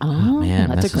now? Oh man,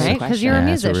 that's a that's great Right? Because you're a Yeah,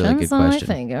 that's a musician, really good so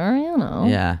question. I think, or you know.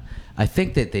 Yeah, I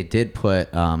think that they did put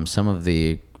some of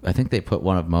the. I think they put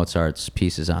one of Mozart's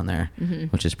pieces on there,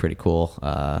 which is pretty cool.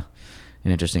 An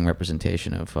interesting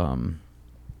representation of,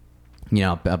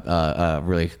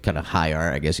 really kind of high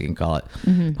art, I guess you can call it.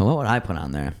 But what would I put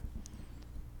on there?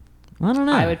 I don't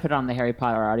know. I would put on the Harry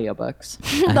Potter audiobooks.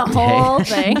 The whole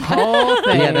thing. Whole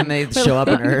thing. Yeah, then they show up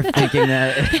on Earth thinking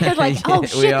that They're like, oh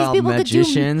shit, we these all people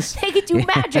magicians. they could do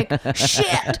magic.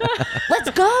 Shit, let's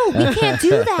go. We can't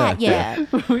do that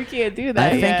yet. We can't do that. I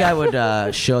think yet. I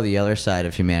would show the other side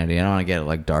of humanity. I don't want to get it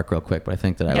like dark real quick, but I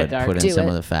think that I Get would dark. put in Do some it.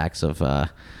 of the facts of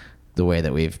the way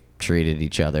that we've treated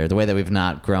each other, the way that we've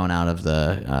not grown out of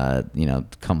the,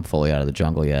 come fully out of the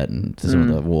jungle yet, and some of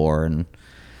the war and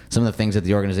some of the things that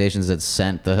the organizations that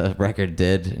sent the record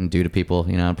did and do to people,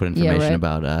 put information right.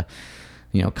 about,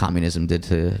 communism did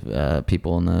to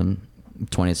people in the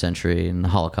 20th century and the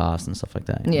Holocaust and stuff like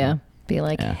that. you Yeah. know? Be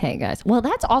like, Yeah. hey guys. Well,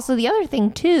 that's also the other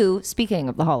thing too. Speaking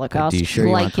of the Holocaust, Are you sure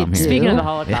you wanna like come you here? do. Speaking of the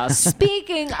Holocaust,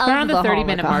 Speaking of around the the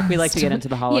 30-minute mark, we like to get into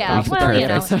the Yeah, Holocaust. well, you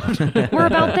Perfect. know, we're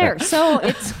about there. So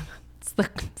it's the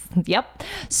yep.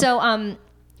 So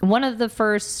one of the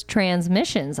first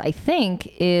transmissions, I think,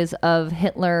 is of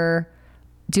Hitler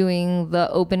doing the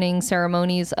opening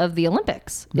ceremonies of the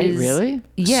Olympics. Wait, really?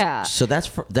 Yeah. So that's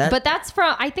that. But that's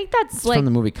from, I think that's it's like, from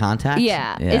the movie Contact.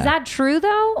 yeah. Is that true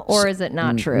though? Or is it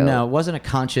not true? No, it wasn't a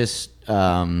conscious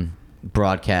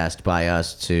broadcast by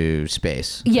us to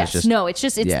space. Yes. It's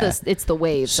just it's it's the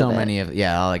waves. so of it. many of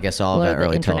I guess all Or of the that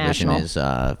early television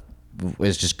international.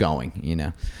 is just going,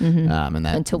 and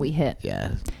that Until we hit.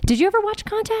 yeah. Did you ever watch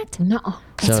Contact? No.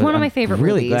 It's one of my I'm favorite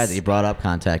really movies. glad that you brought up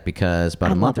Contact because about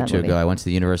I a month or love two that ago, movie. I went to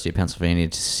the University of Pennsylvania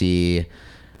to see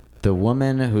the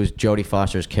woman whose Jodie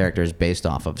Foster's character is based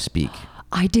off of speak.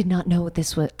 I did not know what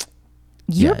this was.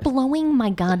 You're Yeah. blowing my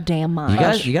goddamn mind.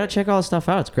 You got to check all this stuff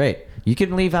out. It's great. You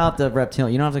can leave out the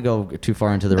reptilian. You don't have to go too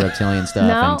far into the reptilian stuff.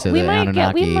 No, into we the might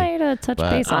Anunnaki. we might touch but-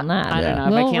 base on that. I don't know.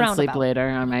 We'll If I can't round sleep about. later,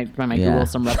 I might Yeah. Google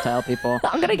some reptile people.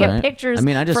 I'm gonna get But, pictures. I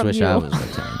mean, I just from wish you. I was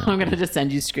reptilian. I'm gonna just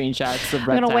send you screenshots of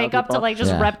reptile I'm gonna wake up to people. like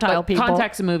just Yeah. reptile But people.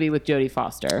 Contact's a movie with Jodie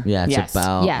Foster. Yeah, it's Yes.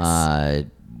 about. Yes.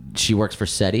 She works for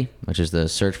SETI, which is the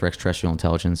Search for Extraterrestrial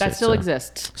Intelligence. That It's, still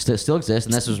exists. Still exists,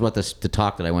 and this was what the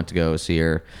talk that I went to go see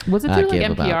her. Was it through like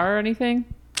give NPR about. or anything?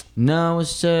 No, it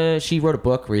was, she wrote a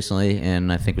book recently,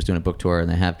 and I think was doing a book tour. And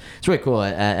it's really cool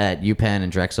at UPenn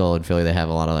and Drexel in Philly. They have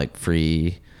a lot of like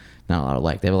free, not a lot of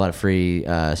like they have a lot of free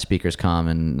speakers come,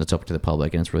 and it's open to the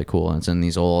public, and it's really cool. And it's in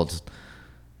these old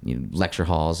lecture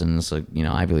halls, and it's like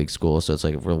Ivy League school, so it's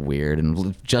like real weird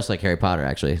and just like Harry Potter.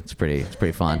 Actually, it's pretty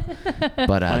fun.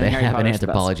 But they Harry have an Potter's the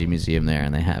anthropology museum there,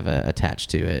 and they have attached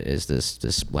to it is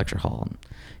this lecture hall. And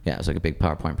yeah, it was like a big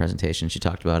PowerPoint presentation. She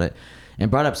talked about it and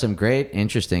brought up some great,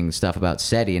 interesting stuff about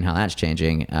SETI and how that's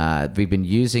changing. We've been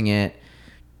using it,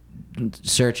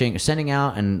 sending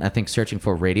out, and I think searching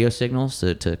for radio signals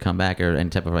to come back, or any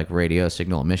type of like radio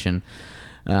signal emission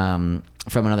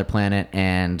from another planet,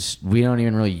 and we don't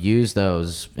even really use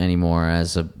those anymore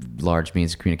as a large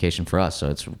means of communication for us, so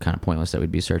it's kind of pointless that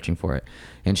we'd be searching for it.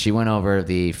 And she went over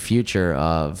the future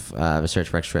of the search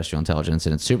for extraterrestrial intelligence,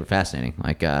 and it's super fascinating.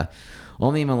 Like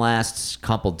only in the last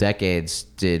couple decades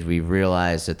did we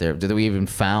realize that we even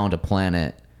found a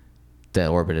planet that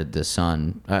orbited the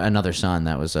sun, another sun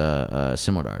that was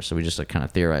similar to ours. So we just like kind of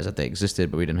theorized that they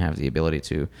existed, but we didn't have the ability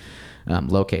to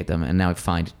locate them. And now we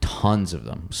find tons of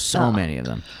them, so many of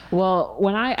them. Well,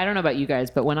 when I don't know about you guys,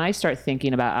 but when I start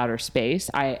thinking about outer space,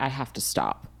 I have to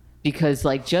stop. Because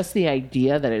like just the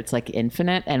idea that it's like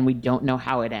infinite and we don't know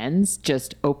how it ends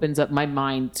just opens up, my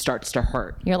mind starts to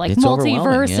hurt. You're like It's overwhelming, yeah.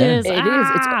 multiverses. It is.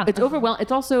 Ah! It's overwhelming.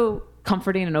 It's also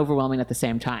comforting and overwhelming at the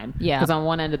same time. Yeah. Because on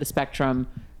one end of the spectrum,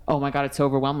 oh my God, it's so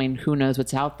overwhelming. Who knows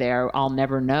what's out there? I'll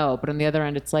never know. But on the other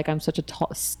end, it's like I'm such a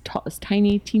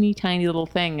tiny, teeny, tiny little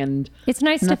thing, and It's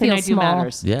nice to nothing feel I do small.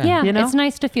 matters. Yeah. You know? It's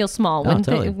nice to feel small. Oh, When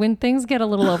totally. when things get a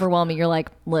little overwhelming, you're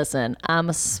like, listen, I'm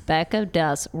a speck of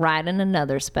dust riding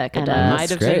another speck of And I might dust.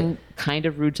 have great. been kind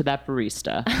of rude to that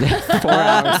barista 4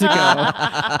 hours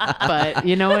ago. But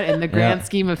you know what? In the grand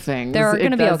scheme of things, They're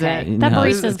going to be okay. That No,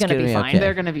 barista's it's going to gonna be be fine. okay.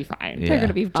 they're going to be fine. Yeah. They're going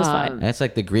to be just fine. That's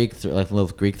like the Greek, like a little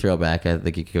Greek throwback. I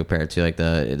think you could compare it to like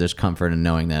there's comfort in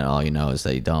knowing that all you know is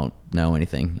that you don't know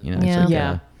anything. You know, it's Yeah. like,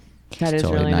 Yeah. That it's is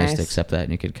totally really nice nice. to accept that,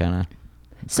 and you could kind of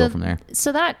So go from there.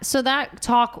 So that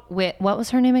talk with, what was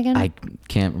her name again? I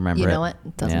can't remember. you it. know what?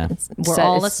 It doesn't. Yeah. We're So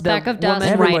all a it's the speck of dust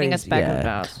woman- riding a Everybody's- speck of yeah.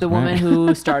 dust. The woman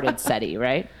who started SETI,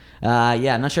 right?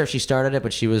 Yeah, I'm not sure if she started it,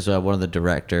 but she was one of the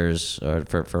directors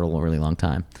for a really long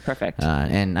time. Perfect.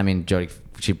 And I mean,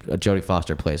 Jodie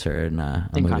Foster plays her in a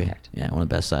In movie. Contact. Yeah, one of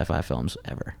the best sci-fi films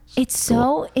ever. It's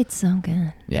so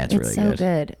good. Yeah, it's really so good.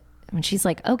 good. When she's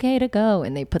like, okay to go,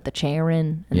 and they put the chair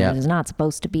in, and Yeah. there's not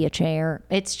supposed to be a chair.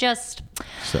 It's just,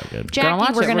 So good. Jackie,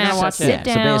 watch we're it. gonna We're gonna have to watch sit it.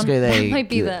 So down. basically, That might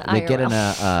be the they get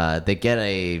IRL. they get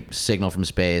a signal from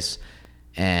space,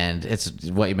 and it's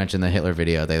what you mentioned, the Hitler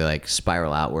video. They like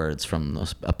spiral outwards from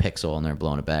a pixel, and they're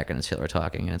blowing it back, and it's Hitler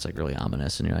talking, and it's like really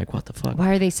ominous, and you're like, what the fuck? Why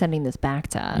are they sending this back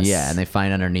to us? Yeah, and they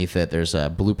find underneath it there's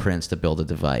blueprints to build a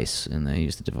device, and they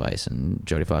use the device, and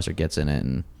Jodie Foster gets in it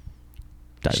and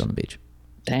dies on the beach.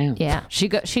 Damn. Yeah, she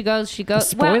goes.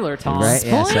 Spoiler, well, Tom. Right?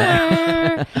 Yeah,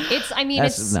 Spoiler. It's. I mean,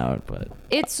 That's it's. no, but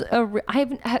It's a.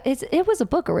 It was a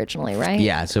book originally, right?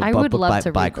 yeah, so I a would book love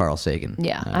to by read. Carl Sagan.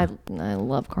 Yeah, I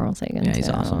love Carl Sagan. Yeah, he's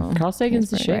too. awesome. Carl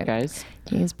Sagan's the He's shit, pretty great. guys.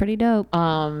 He's pretty dope.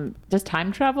 Does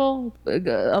time travel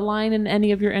align in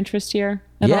any of your interest here?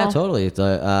 At Yeah, all? totally. It's,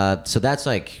 so that's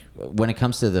like when it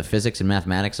comes to the physics and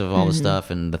mathematics of all the stuff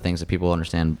and the things that people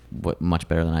understand much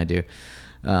better than I do.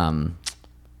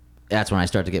 That's when I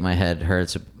start to get my head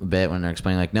hurts a bit when they're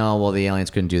explaining like, no, well, the aliens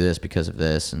couldn't do this because of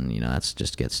this, and that's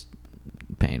just gets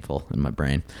painful in my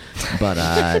brain. But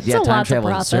yeah, a lot time to travel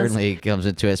process. certainly comes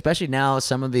into it, especially now.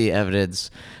 Some of the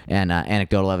evidence and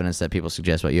anecdotal evidence that people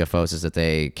suggest about UFOs is that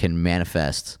they can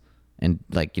manifest and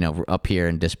appear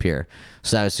and disappear.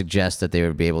 So I would suggest that they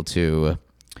would be able to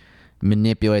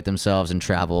manipulate themselves and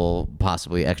travel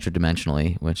possibly extra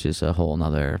dimensionally, which is a whole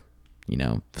nother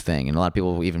thing. And a lot of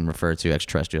people even refer to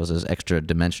extraterrestrials as extra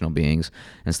dimensional beings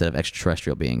instead of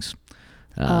extraterrestrial beings.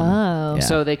 Oh. yeah.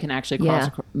 So they can actually cross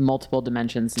Yeah. multiple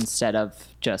dimensions instead of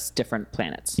just different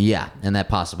planets. Yeah, and that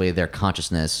possibly their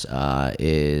consciousness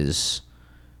is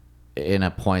in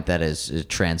a point that it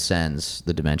transcends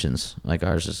the dimensions. Like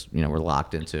ours is, we're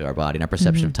locked into our body, and our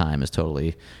perception of time is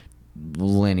totally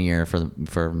linear for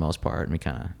the most part. And we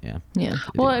kind of, Yeah.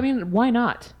 Well, I mean, why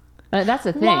not? That's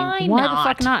the thing. Why the not?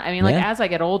 fuck not? I mean, like, Yeah. as I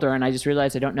get older and I just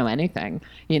realize I don't know anything,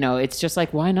 it's just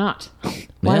like, why not?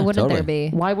 Why Yeah, wouldn't totally. there be?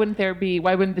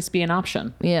 Why wouldn't this be an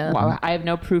option? Yeah. Why, I have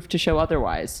no proof to show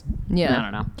otherwise. Yeah. I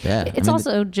don't know. Yeah, It's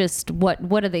also just what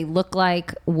do they look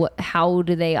like? How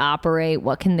do they operate?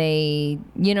 What can they?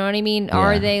 You know what I mean?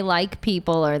 Are Yeah. they like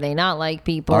people? Are they not like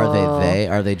people?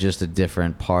 Are they just a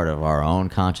different part of our own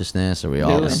consciousness? Are we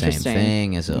all Ooh, the same interesting.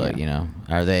 thing? Is it like,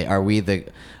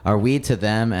 are we to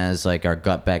them as like our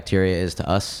gut bacteria is to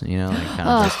us? Like kind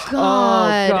of just, Oh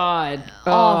God. Oh God.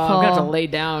 Oh, Awful. I'm gonna have to lay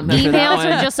down. after that Emails one.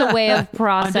 are just a way of I'm just a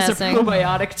processing.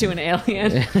 probiotic to an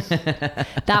alien.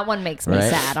 That one makes me Right?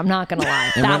 sad. I'm not gonna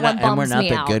lie. and That one and we're bums not me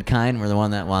the out. good kind. We're the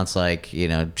one that wants like,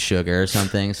 sugar or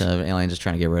something. So the alien's just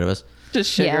trying to get rid of us.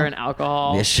 Just sugar Yeah. and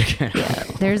alcohol. Yeah, sugar.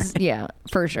 There's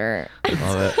for sure.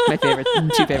 Love it. My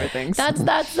two favorite things.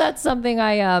 That's something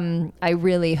I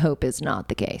really hope is not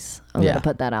the case. I'm Yeah. gonna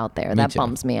put that out there. Me That too.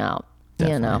 bums me out.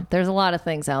 Definitely. There's a lot of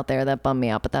things out there that bum me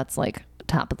out, but that's like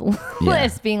top of the Yeah.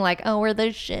 list. Being like, oh, we're the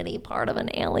shitty part of an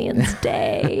alien's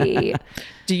day.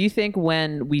 Do you think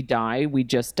when we die, we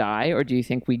just die, or do you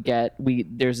think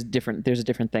there's a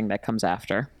different thing that comes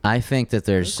after? I think that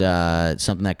there's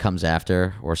something that comes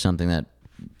after, or something that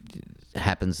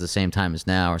happens the same time as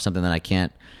now, or something that I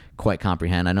can't quite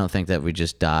comprehend. I don't think that we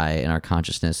just die and our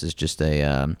consciousness is just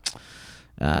a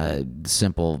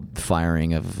simple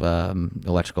firing of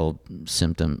electrical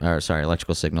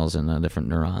signals in different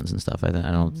neurons and stuff. I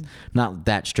don't, not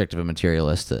that strict of a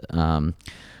materialist.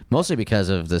 Mostly because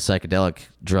of the psychedelic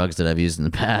drugs that I've used in the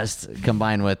past,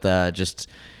 combined with just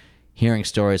hearing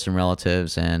stories from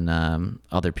relatives and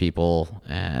other people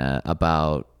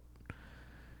about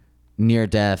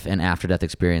near-death and after-death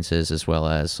experiences, as well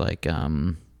as like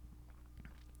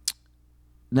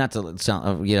not to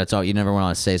sound, it's all, you never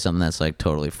want to say something that's like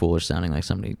totally foolish sounding, like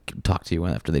somebody talked to you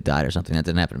after they died or something. That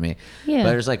didn't happen to me. Yeah. But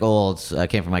there's like I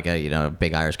came from like a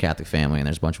big Irish Catholic family, and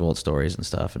there's a bunch of old stories and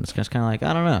stuff, and it's just kind of like,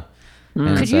 I don't know.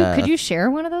 And Could it's, you share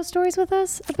one of those stories with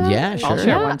us? About Yeah, it? sure. I'll share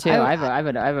Yeah, one too. I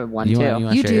have a one You too.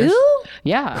 wanna You share do? yours?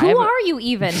 Yeah. I Who have a- are you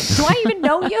even? Do I even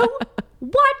know you?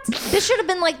 what? This should have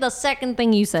been like the second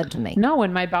thing you said to me. No,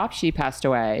 when my Bopshi passed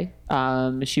away,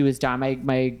 she was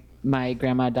dying. My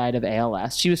grandma died of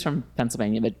ALS. She was from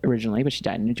Pennsylvania originally, but she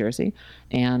died in New Jersey.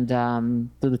 And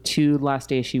the 2 last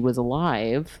days she was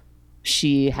alive,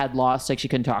 she had lost, like, she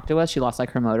couldn't talk to us. She lost,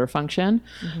 like, her motor function.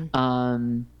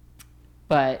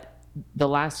 But the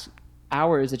last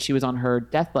hours that she was on her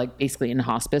death, like, basically in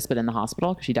hospice, but in the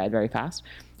hospital, because she died very fast,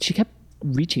 she kept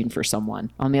reaching for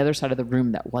someone on the other side of the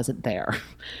room that wasn't there.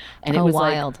 And it was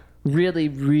wild. Like really,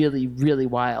 really, really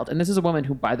wild. And this is a woman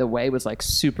who, by the way, was like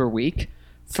super weak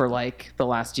for like the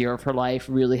last year of her life,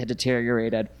 really had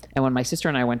deteriorated. And when my sister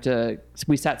and I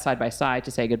we sat side by side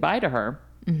to say goodbye to her,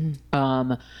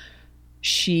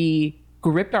 she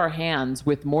gripped our hands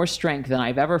with more strength than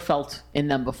I've ever felt in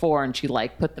them before. And she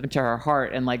like put them to her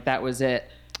heart, and like, that was it.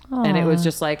 And it was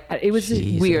just like, it was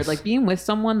just weird. Like being with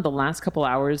someone the last couple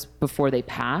hours before they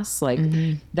pass, like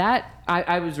that,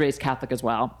 I was raised Catholic as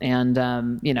well. And,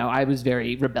 you know, I was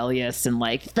very rebellious and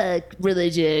like, fuck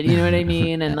religion, you know what I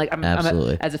mean? And like, I'm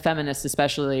as a feminist,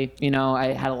 especially, you know, I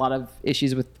had a lot of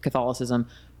issues with Catholicism,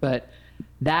 but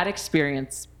that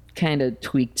experience kind of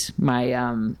tweaked my, I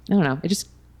don't know, it just,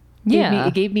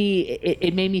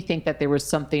 it made me think that there was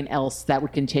something else that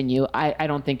would continue. I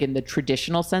don't think in the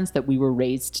traditional sense that we were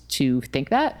raised to think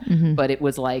that, but it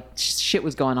was like shit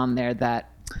was going on there that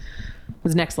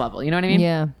was next level. You know what I mean?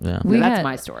 Yeah. That's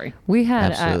my story. We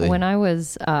had, when I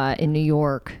was in New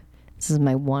York, this is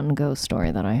my one ghost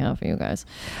story that I have for you guys.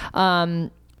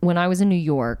 When I was in New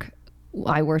York,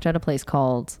 I worked at a place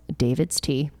called David's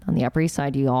Tea on the Upper East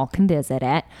Side. You all can visit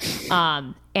it.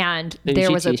 And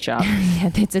there was a tea shop. Yeah,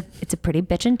 it's a pretty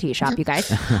bitchin' tea shop, you guys.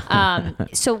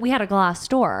 So we had a glass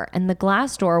door, and the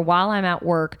glass door, while I'm at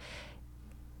work,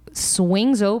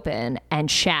 swings open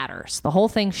and shatters. The whole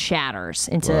thing shatters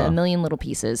into a million little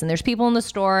pieces. And there's people in the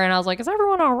store, and I was like, "Is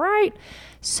everyone all right?"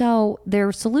 So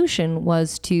their solution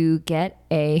was to get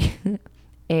a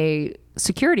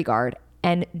security guard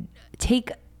and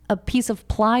take a piece of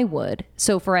plywood,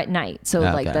 so for at night, so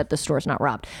like that the store's not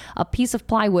robbed, a piece of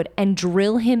plywood, and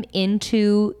drill him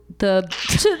into the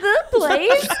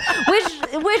place,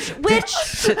 which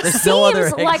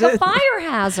seems like a fire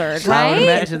hazard, right? I would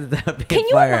imagine that would be Can a you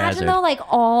fire imagine hazard. though, like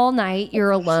all night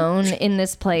you're alone in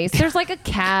this place? There's like a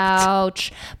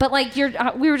couch, but like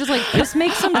we were just like, just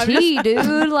make some tea,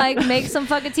 dude. Like make some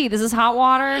fucking tea. This is hot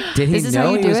water. Did he this is how know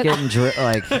you he do was it.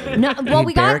 getting No, well, he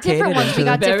we got different barricaded ones. We into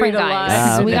got the- different Buried guys.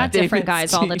 alive. So we Okay. got different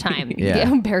David's guys all the tea. time.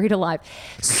 Yeah. Buried alive.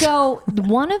 So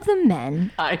one of the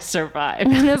men, I survived.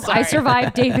 I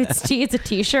survived David's tea. It's a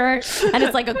T-shirt, and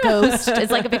it's like a ghost.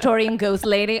 It's like a Victorian ghost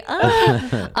lady.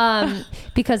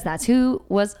 Because that's who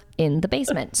was in the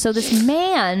basement. So this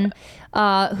man,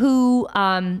 who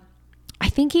I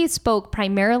think he spoke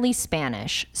primarily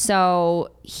Spanish. So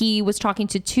he was talking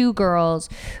to 2 girls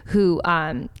who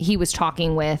he was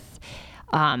talking with.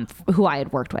 Who I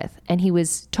had worked with, and he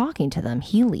was talking to them.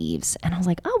 He leaves, and I was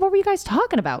like, "Oh, what were you guys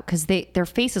talking about?" Because their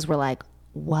faces were like,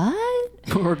 "What?"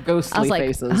 Or ghostly I was like,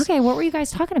 faces. "Okay, what were you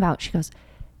guys talking about?" She goes,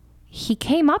 "He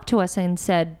came up to us and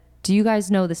said, 'Do you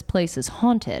guys know this place is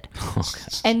haunted?'"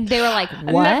 And they were like,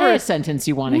 "What?" Never a sentence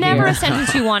you want to hear. Never a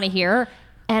sentence you want to hear.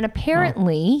 And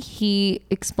apparently he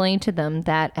explained to them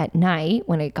that at night,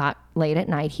 when it got late at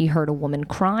night, he heard a woman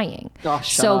crying. Oh, shut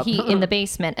so up. he in the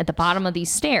basement at the bottom of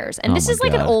these stairs. And this my is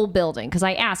like an God. old building. Because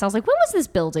I asked, I was like, when was this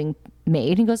building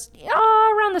made? He goes,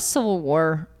 "Oh, around the Civil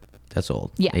War." That's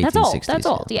old. Yeah, that's old. 1860s, That's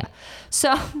old. Yeah.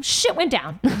 So shit went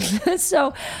down.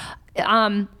 So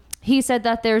he said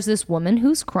that there's this woman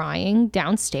who's crying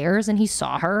downstairs, and he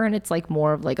saw her, and it's like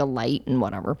more of like a light and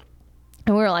whatever.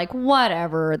 And we were like,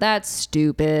 whatever, that's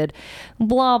stupid,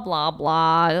 blah, blah,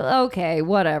 blah. Okay,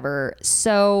 whatever.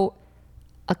 So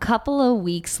a couple of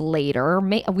weeks later,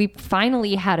 we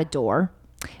finally had a door.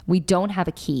 We don't have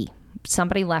a key.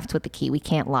 Somebody left with the key. We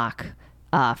can't lock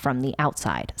from the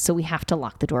outside. So we have to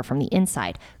lock the door from the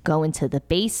inside, go into the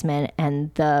basement,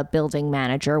 and the building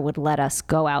manager would let us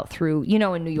go out through, you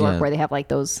know, in New York Yeah. where they have like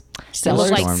those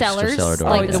Cellars? like Storms, cellars, cellar doors.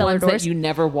 like Oh, the the cellar ones doors. that you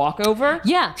never walk over.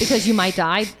 Yeah, because you might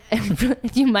die.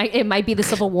 It might be the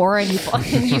Civil War, and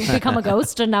you become a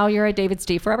ghost, and now you're at David's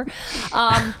Tea forever.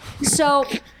 So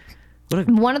What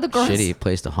a one of the girls. shitty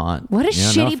place to haunt. What a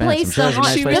shitty place to haunt. That's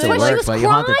why she was but you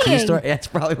haunt the tea crying. store. Yeah, that's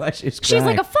probably why she was She's crying.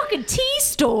 like a fucking tea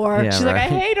store. Yeah, She's like, I right.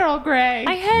 hate Earl Grey.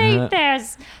 I hate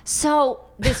this. So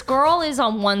this girl is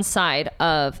on one side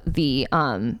of the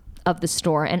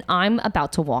store, and I'm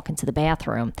about to walk into the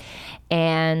bathroom,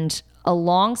 and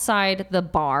alongside the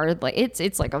bar, like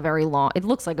it's like a very long, it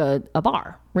looks like a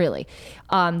bar, really.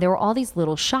 There were all these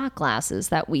little shot glasses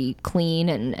that we clean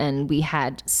and we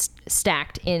had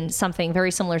stacked in something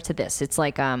very similar to this. It's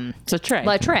like It's a tray.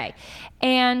 a tray.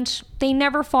 And they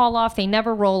never fall off, they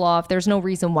never roll off. There's no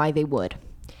reason why they would.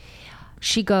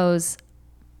 She goes,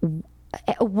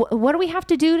 what do we have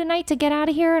to do tonight to get out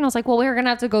of here? And I was like, well, we're going to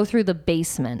have to go through the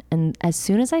basement. And as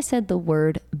soon as I said the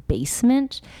word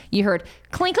basement, you heard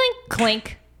clink, clink,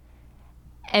 clink.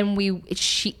 And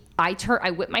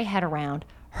I whipped my head around.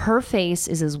 Her face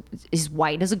is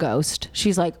white as a ghost.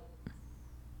 She's like,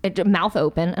 mouth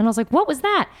open. And I was like, what was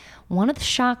that? One of the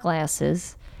shot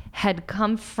glasses had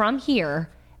come from here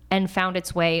and found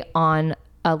its way on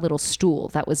a little stool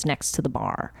that was next to the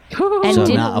bar and So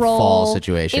didn't not a roll. fall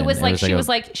situation. It was It like was she like was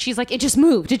like, she's like, it just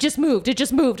moved,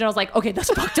 and I was like, okay,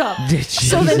 that's fucked up.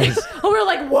 So then we were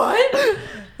like, what?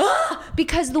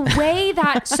 Because the way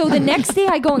that, so the next day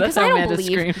I go, because That's I how don't Amanda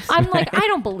believe, screams. I'm like, I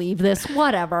don't believe this,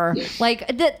 whatever.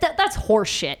 Like that's horse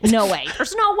shit. No way.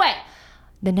 There's no way.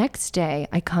 The next day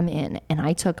I come in and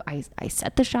I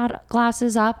set the shot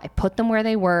glasses up, I put them where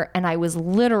they were, and I was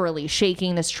literally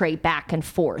shaking this tray back and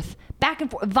forth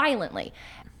violently.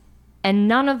 And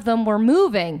none of them were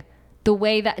moving the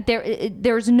way that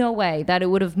there's no way that it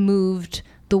would have moved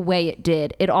the way it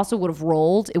did. It also would have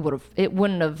rolled. It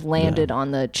wouldn't have landed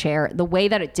on the chair. The way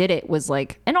that it did it was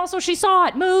like, and also she saw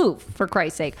it move, for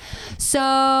Christ's sake.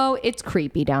 So it's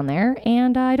creepy down there,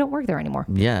 and I don't work there anymore.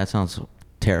 Yeah, that sounds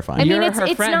terrifying. I mean, You're it's- her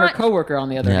it's friend, not- her coworker on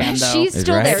the other hand, though. She's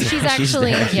still right? there. She's She's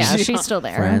actually, there. yeah, she's still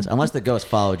there. Friends, unless the ghost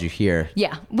followed you here.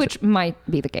 Yeah, which might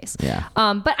be the case. Yeah.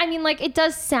 But I mean, like, it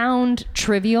does sound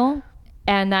trivial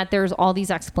and that there's all these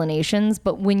explanations,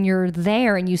 but when you're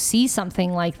there and you see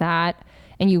something like that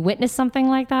and you witness something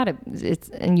like that, it's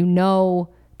and you know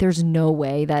there's no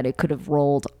way that it could have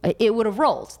rolled. It would have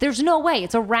rolled. There's no way.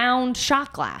 It's a round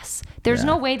shot glass. There's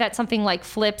no way that something like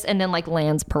flips and then like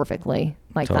lands perfectly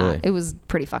like Totally. that. It was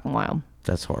pretty fucking wild.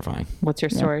 That's horrifying. What's your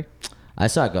story? I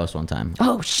saw a ghost one time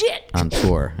Oh shit. on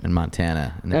tour in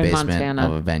Montana in the In basement Montana.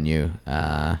 of a venue.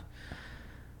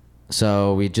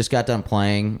 So we just got done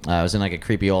playing. I was in like a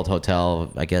creepy old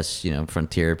hotel. I guess,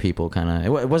 frontier people kind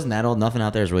of. It wasn't that old. Nothing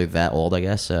out there is really that old, I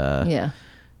guess. Yeah.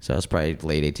 So it was probably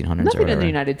late 1800s or Nothing in whatever. the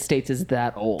United States is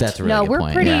that old. That's a really No, good we're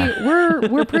point. pretty. Yeah.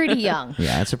 We're pretty young.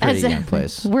 Yeah, it's a pretty As a- young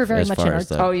place. we're very as much far in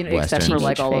as our- the except for Western-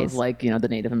 like all phase. of like the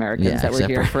Native Americans Yeah, that were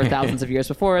except here for- for thousands of years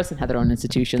before us and had their own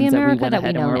institutions The that we America went that we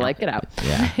ahead and know were now. like, get out.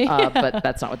 Yeah. But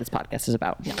that's not what this podcast is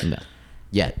about. No.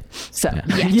 Yet. So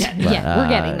Yeah, we're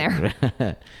getting there.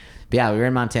 But yeah, we were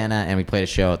in Montana and we played a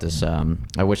show at this.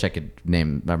 I wish I could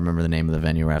remember the name of the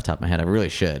venue right off the top of my head. I really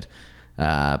should.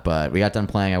 But we got done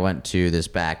playing. I went to this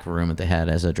back room that they had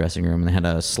as a dressing room, and they had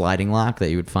a sliding lock that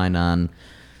you would find on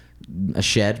a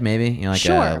shed, maybe, like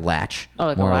Sure. a latch, Oh,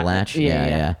 like a more a latch. latch.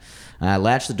 Yeah. I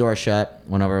latched the door shut.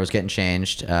 Went over. I was getting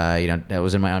changed. I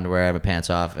was in my underwear. I had my pants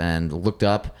off, and looked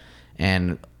up,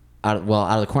 and out of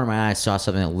the corner of my eye, I saw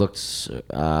something that looked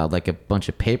like a bunch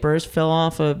of papers fell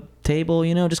off a table.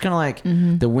 Just kind of like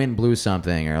the wind blew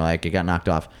something, or like it got knocked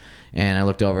off. And I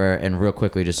looked over and real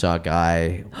quickly just saw a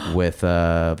guy with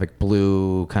like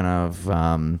blue kind of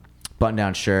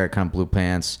button-down shirt, kind of blue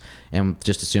pants, and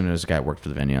just assumed it was a guy who worked for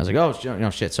the venue. I was like, oh,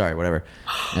 shit, sorry, whatever.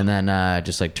 And then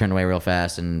just like turned away real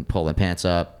fast and pulled my pants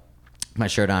up, my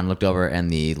shirt on, looked over,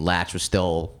 and the latch was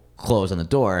still closed on the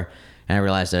door. And I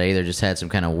realized that I either just had some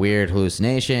kind of weird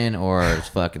hallucination or it's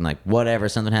fucking like whatever,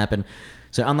 something happened.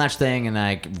 So I unlatched the thing and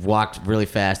I walked really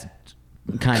fast,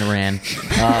 kind of ran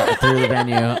through the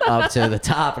venue up to the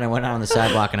top, and I went out on the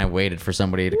sidewalk and I waited for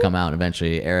somebody to come out. And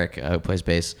eventually Eric, who plays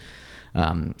bass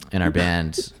in our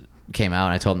band, came out,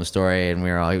 and I told him the story, and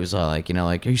he was all like,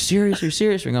 are you serious? Are you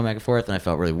serious? We're going back and forth, and I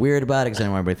felt really weird about it because I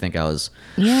didn't want everybody to think I was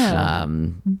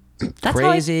That's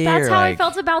crazy. How I, that's or how I like,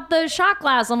 felt about the shot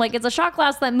glass. I'm like, it's a shot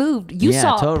glass that moved. You Yeah,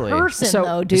 saw totally. a person, So,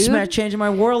 though, This dude. is changing my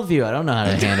worldview. I don't know how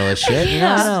to handle this shit.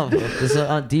 I know. This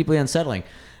is deeply unsettling.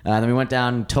 Then we went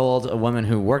down and told a woman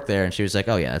who worked there, and she was like,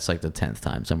 "Oh yeah, it's like the 10th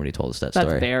time somebody told us that that's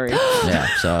story." Barry. Yeah,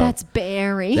 so That's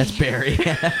Barry. that's Barry.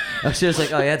 She was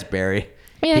like, "Oh yeah, it's Barry."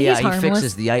 Yeah, he's he harmless.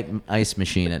 fixes the ice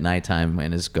machine at nighttime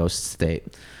in his ghost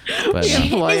state. But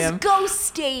Employ His him. ghost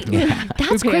state. We That's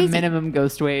pay a crazy. minimum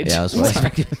ghost wage. yeah, it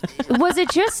was Was it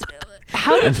just?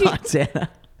 How did you? Montana.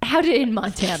 How did in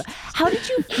Montana? How did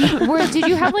you? Did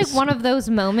you have like one of those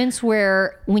moments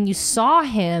where when you saw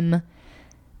him,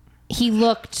 he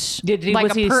looked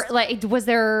was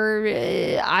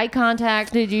there eye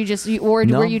contact? Did you just or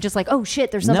No. were you just like, oh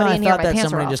shit, there's No, somebody I in here? thought My that pants are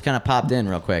somebody off. just kind of popped in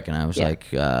real quick, and I was Yeah. like,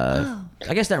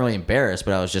 I guess not really embarrassed,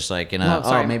 but I was just like,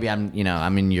 sorry. maybe I'm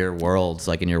in your world,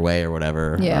 like in your way or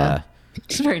whatever. Yeah.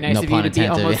 It's very nice No of you pun to be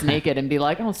intended, almost yeah. naked and be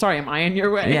like, "Oh, sorry, am I in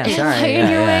your way?" Yeah, Am sorry. I yeah,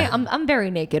 in your yeah. way? I'm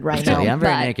very naked right now. Yeah, I'm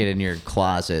very but- naked in your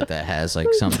closet that has like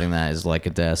something that is like a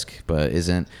desk but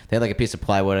isn't. They had like a piece of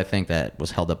plywood, I think, that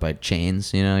was held up by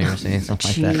chains. You know, you ever seen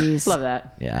something like that? Jeez. Love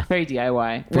that. Yeah. Very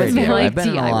DIY. Very Was it DIY. like I've been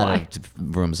in a lot DIY?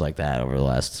 of rooms like that over the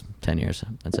last 10 years,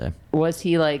 I'd say. Was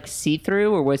he like see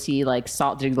through, or was he like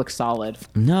did he look solid?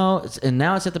 No, and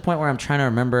now it's at the point where I'm trying to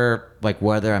remember like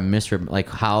whether I'm like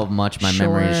how much my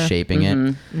memory is Sure. shaping it.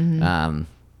 Mm-hmm.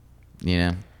 You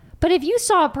know, But if you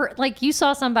saw like you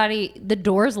saw somebody, the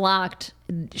door's locked.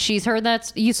 She's heard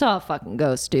that you saw a fucking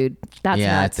ghost, dude. That's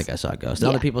yeah, nuts. I think I saw a ghost. Yeah.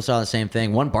 Other people saw the same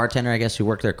thing. One bartender, I guess, who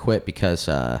worked there quit because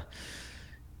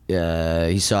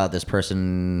he saw this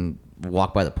person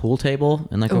walk by the pool table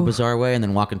in like a bizarre way and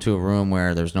then walk into a room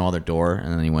where there's no other door,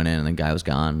 and then he went in and the guy was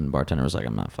gone, and the bartender was like,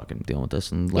 I'm not fucking dealing with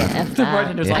this, and left. F The that.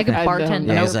 bartender's I like, could I bartend.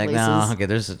 Yeah, no he's like, no, places. okay,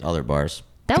 there's other bars.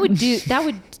 I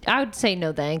would say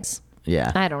no thanks.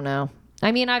 Yeah. I don't know.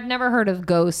 I mean, I've never heard of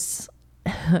ghosts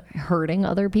hurting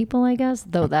other people, I guess,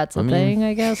 though that's a thing,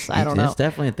 I guess. I don't know. It's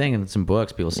definitely a thing in some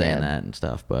books, people saying Yeah. that and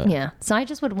stuff, but Yeah. So I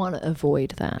just would want to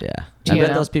avoid that. yeah. I You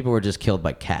bet know? those people were just killed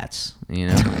by cats, you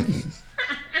know?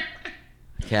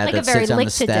 Cat Like a that very sits on the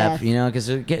licked to step, death. you know,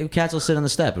 because cats will sit on the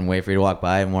step and wait for you to walk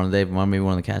by, and maybe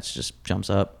one of the cats just jumps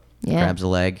up, Yeah. grabs a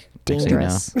leg. next thing you know.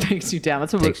 Dangerous. Takes you down.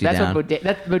 That's what Takes you down.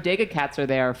 bodega cats are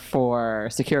there for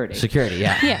security. Security,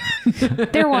 yeah. Yeah.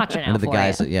 They're watching out One of the for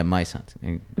guys, you. mice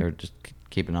hunting. They're just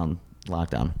keeping on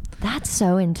lockdown. That's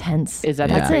so intense. Is that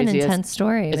That's the an craziest? intense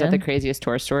story. Is that man. the craziest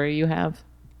tour story you have?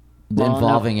 Well,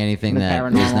 Involving no, anything the that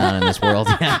is paranormal. not in this world.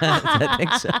 Yeah, I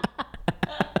think so.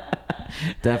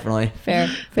 Definitely. Fair.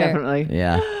 Definitely.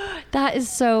 Yeah. That is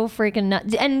so freaking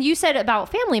nuts. And you said about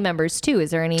family members too. Is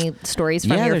there any stories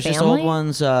from Yeah, your there's family? just old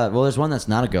ones. Well, there's one that's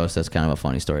not a ghost. That's kind of a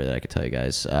funny story that I could tell you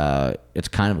guys. It's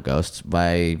kind of a ghost.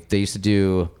 They used to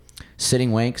do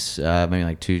sitting wakes, maybe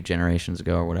like 2 generations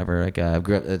ago or whatever. Like,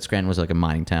 grew up, Scranton was like a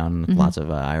mining town. Mm-hmm. Lots of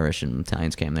Irish and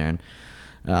Italians came there.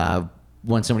 And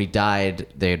when somebody died,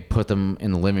 they'd put them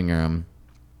in the living room.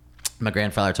 My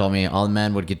grandfather told me all the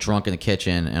men would get drunk in the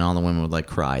kitchen and all the women would like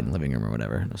cry in the living room or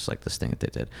whatever. It was like this thing that they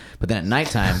did. But then at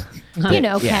nighttime,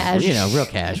 cash. real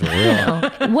casual. Real,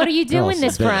 What are you doing Real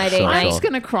this bit Friday social. I'm night? just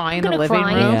gonna cry in the gonna living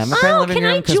cry. room. yeah, I'm crying in the living can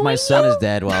I room because my join son you? is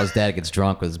dead while his dad gets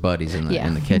drunk with his buddies in the Yeah.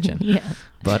 in the kitchen. Yeah.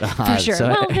 But For sure. so-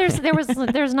 Well,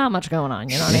 there's not much going on.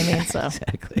 You know what I mean? So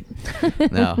exactly.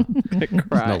 No,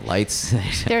 Cry. no lights.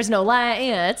 there's no light.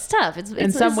 Yeah, it's tough. It's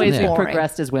In some ways, it's we've boring.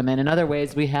 progressed as women. In other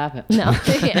ways, we haven't. No,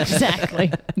 yeah,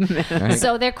 exactly.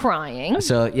 So they're crying.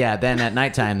 So yeah, then at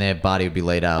nighttime, the body would be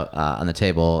laid out on the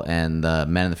table, and the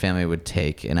men in the family would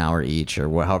take an hour each or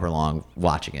however long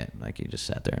watching it. Like you just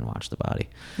sat there and watched the body.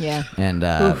 Yeah. And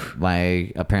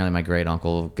apparently my great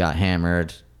uncle got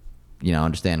hammered,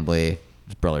 understandably.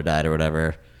 His brother died or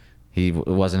whatever. It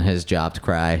wasn't his job to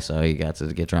cry, so he got to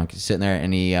get drunk. He's sitting there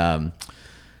and he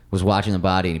was watching the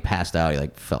body and he passed out. He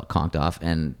like felt conked off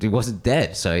and he wasn't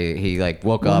dead. So he like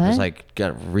woke up, was What? like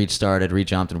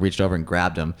re-jumped and reached over and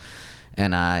grabbed him.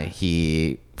 And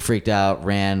he freaked out,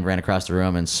 ran across the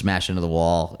room and smashed into the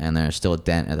wall. And there's still a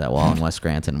dent at that wall in West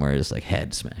Scranton where his like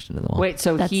head smashed into the wall. Wait,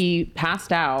 so he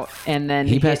passed out and then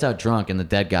He passed out drunk, and the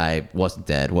dead guy wasn't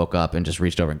dead. Woke up and just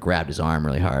reached over and grabbed his arm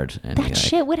really hard. And he, That like,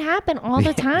 shit would happen all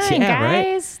the time, Yeah, right?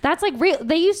 guys. That's like real.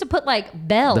 They used to put like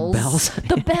bells. bells.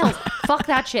 The bells. Fuck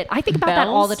that shit. I think about that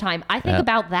all the Bells? time. I think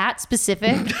about that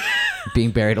specific being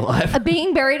buried alive.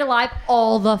 being buried alive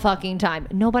all the fucking time.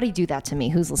 Nobody do that to me.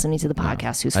 Who's listening to the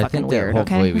podcast? Who's I fucking think that weird?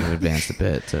 hopefully Okay. we've advanced a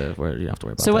bit to where you don't have to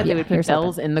worry about So what? that. They would put here's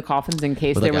bells in the coffins in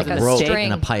case With there like was a a rope mistake.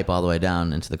 string. and a pipe all the way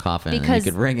down into the coffin, and Because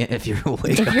you could ring it if you're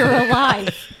awake.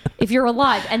 If you're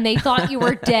alive, and they thought you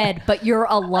were dead, but you're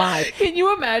alive. Can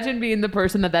you imagine being the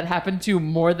person that happened to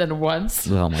more than once?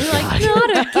 Oh my You're god! like, not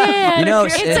again.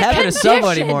 It It's a happened to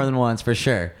somebody condition. more than once for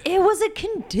sure. It was a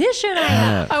condition I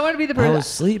had. I want to be the I person. was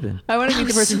sleeping. I want to be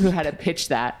the person who had to pitch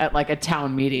that at like a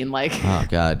town meeting. Like, Oh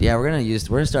god! Yeah, we're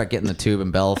gonna start getting the tube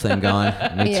and bell thing going.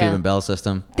 New Yeah. tube and bell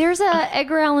system. There's a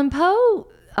Edgar Allan Poe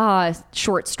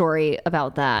short story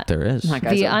about that. There is. my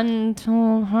The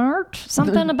Untold Heart?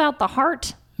 Something about the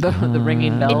heart. the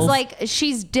ringing bells. It's like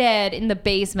she's dead in the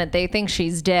basement. They think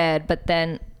she's dead, but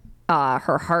then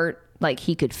her heart, like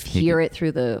he could hear it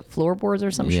through the floorboards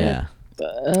or some Yeah.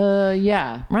 shit.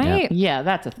 yeah, Right? yeah,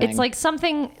 that's a thing. It's like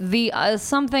something,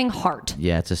 something heart.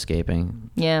 Yeah, it's escaping.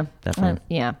 Yeah. Definitely.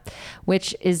 Yeah.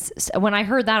 Which is, when I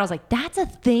heard that, I was like, that's a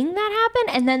thing that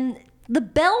happened? And then the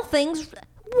bell things.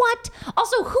 What?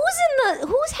 Also,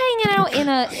 who's hanging out in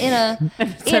a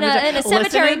cemetery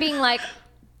Listening? being like,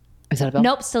 Is that a bell?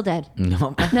 Nope, still dead.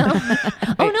 No. No.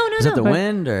 Oh no. Is that the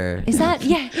wind or? Is that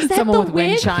Is that Someone the with wind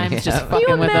wind? chimes just Can fucking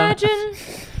you with them. imagine?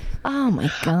 Oh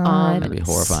my god. That'd be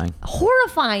horrifying.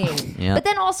 Horrifying. Yeah. But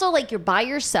then also like you're by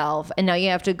yourself and now you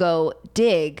have to go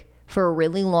dig for a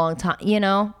really long time, you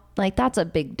know? Like that's a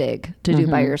big dig to do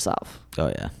by yourself, Oh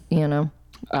yeah. you know?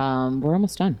 We're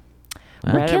almost done.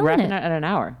 We're We're killing wrapping it. it at an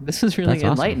hour. This was really That's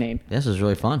awesome. enlightening. This was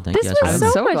really fun. Thank This you guys was for having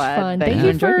so so much glad fun. that Thank you you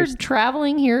enjoyed for yours.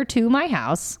 traveling here to my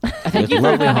house. Thank you for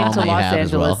lovely coming home to that you Los have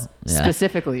as well. Angeles Yeah.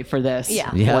 specifically for this.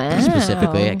 Yeah. Yeah, Wow.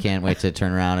 specifically, I can't wait to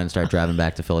turn around and start driving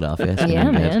back to Philadelphia. It's gonna Yeah,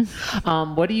 be good.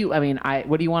 man. What do you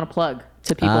want to plug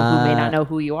to people who may not know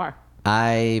who you are?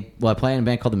 I play in a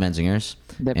band called the Menzingers,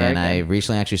 They're very and I good.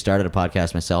 recently actually started a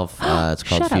podcast myself. It's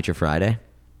called Shut up. Future Friday.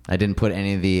 I didn't put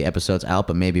any of the episodes out,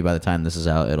 but maybe by the time this is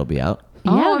out, it'll be out.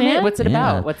 Yeah, man. man. What's it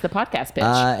Yeah. about? What's the podcast pitch?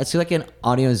 It's like an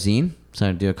audio zine. So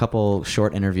I do a couple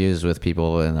short interviews with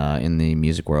people in the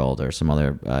music world or some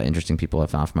other interesting people I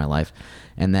found from my life.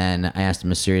 And then I asked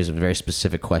them a series of very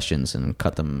specific questions and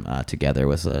cut them together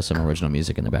with some original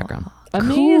music in the background.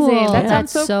 Amazing. Cool. That Yeah.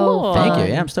 sounds That's so cool. Thank you. fun.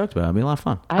 Yeah, I'm stoked about it. It'll be a lot of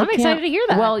fun. I'm can't- excited to hear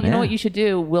that. Well, you know Yeah. what you should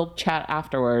do? We'll chat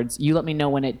afterwards. You let me know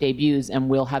when it debuts, and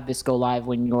we'll have this go live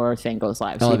when your thing goes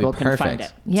live, so that'd be people can find it.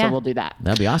 perfect. Yeah. So we'll do that.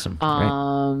 That'd be awesome.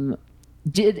 Great.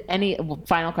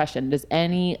 Final question: does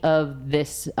any of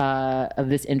this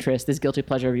interest, this guilty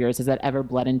pleasure of yours, has that ever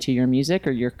bled into your music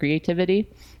or your creativity?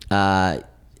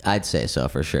 I'd say so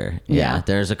for sure. Yeah.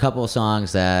 There's a couple of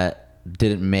songs that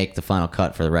didn't make the final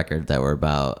cut for the record that were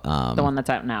about The one that's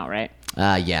out now, right?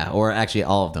 yeah, or actually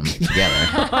all of them together.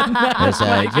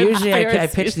 Usually I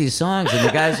pitch these songs and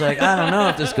the guy's like, I don't know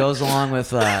if this goes along with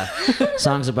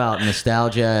songs about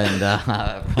nostalgia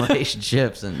and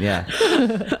relationships and yeah.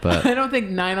 But I don't think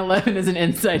 9/11 is an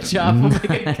inside job. We'll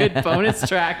make a good bonus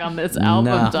track on this album.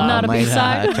 no, Tom. Not a might,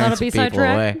 B-side? turn Not a some B-side people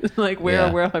track? away. Like where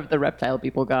Yeah. have the reptile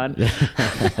people gone?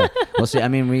 Well, see, I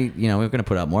mean, we're gonna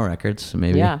put out more records, so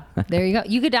maybe. Yeah. There you go.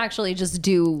 You could actually just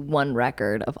do one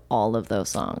record of all of those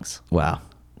songs. Wow.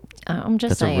 I'm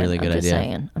just That's a saying. really good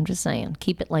idea. I'm just saying.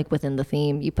 Keep it like within the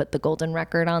theme. You put the golden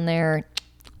record on there.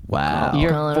 Wow. Your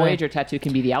Call it Voyager tattoo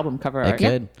can be the album cover It art.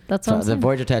 could. that's what I'm The saying.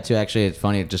 Voyager tattoo actually, it's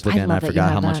funny. Just looking I at it, I love that you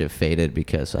forgot have how much that. it faded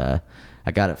because I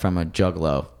got it from a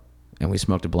Juggalo, and we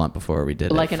smoked a blunt before we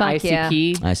did Like it. an Fuck yeah.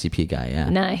 ICP. ICP guy, yeah.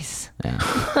 Nice. Yeah.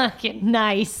 Fucking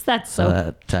nice. That's So so.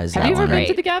 that ties Have that you ever one been in.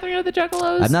 to the Gathering of the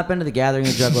Juggalos? I've not been to the Gathering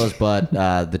of the Juggalos, but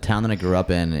the town that I grew up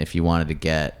in, if you wanted to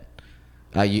get,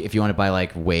 if you want to buy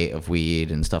like weight of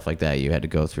weed and stuff like that, you had to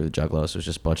go through the Juggalos. It was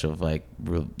just a bunch of like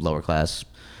lower class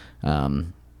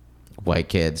white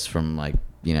kids from like,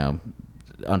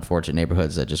 unfortunate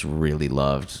neighborhoods that just really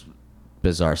loved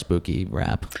bizarre, spooky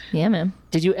rap. Yeah, man.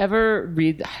 Did you ever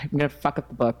read? I'm gonna fuck up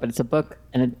the book, but it's a book,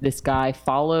 and this guy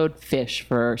followed Fish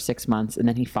for 6 months, and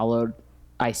then he followed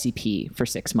ICP for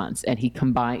 6 months, and he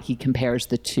compares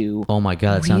the two. Oh my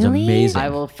God, that sounds Really? amazing.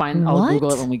 I'll What?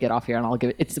 Google it when we get off here, and I'll give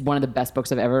it. It's one of the best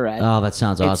books I've ever read. Oh, that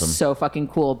sounds awesome. It's so fucking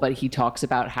cool, but he talks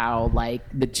about how like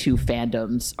the two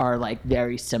fandoms are like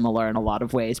very similar in a lot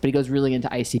of ways. But he goes really into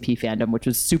ICP fandom, which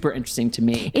was super interesting to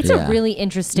me. It's Yeah. a really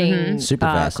interesting Super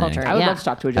fascinating. culture. I would yeah. love to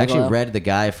talk to a I actually Juggalo. read the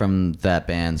guy from that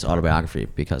band's autobiography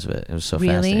because of it. It was so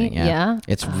Really? fascinating. Yeah?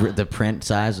 It's the print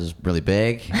size is really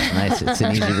big. It's nice. It's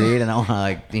an easy read, and I don't want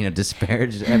to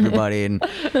disparage everybody and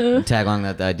tag along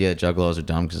that the idea that juggalos are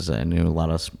dumb because I knew a lot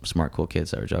of smart, cool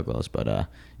kids that were juggalos. But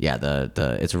yeah,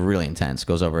 the it's really intense.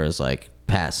 Goes over his like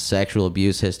past sexual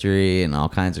abuse history and all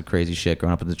kinds of crazy shit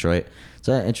growing up in Detroit. It's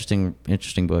an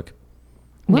interesting book.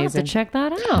 We'll have to Amazing. check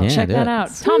that out. Yeah, Check do that it.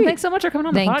 out. Sweet. Tom, thanks so much for coming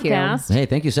on Thank the you. podcast. Hey,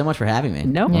 thank you so much for having me.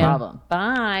 No Yeah. problem.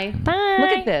 Bye. Bye.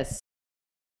 Look at this.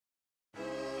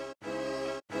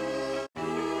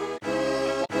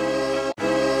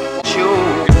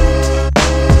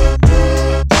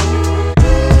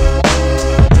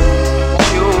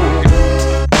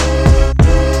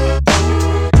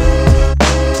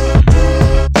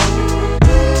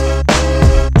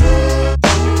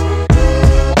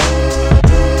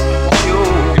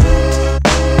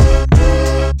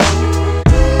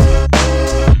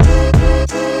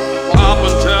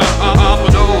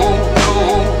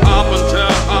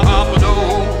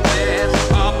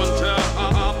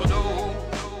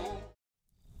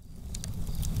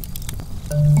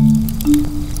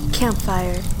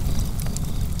 Campfire.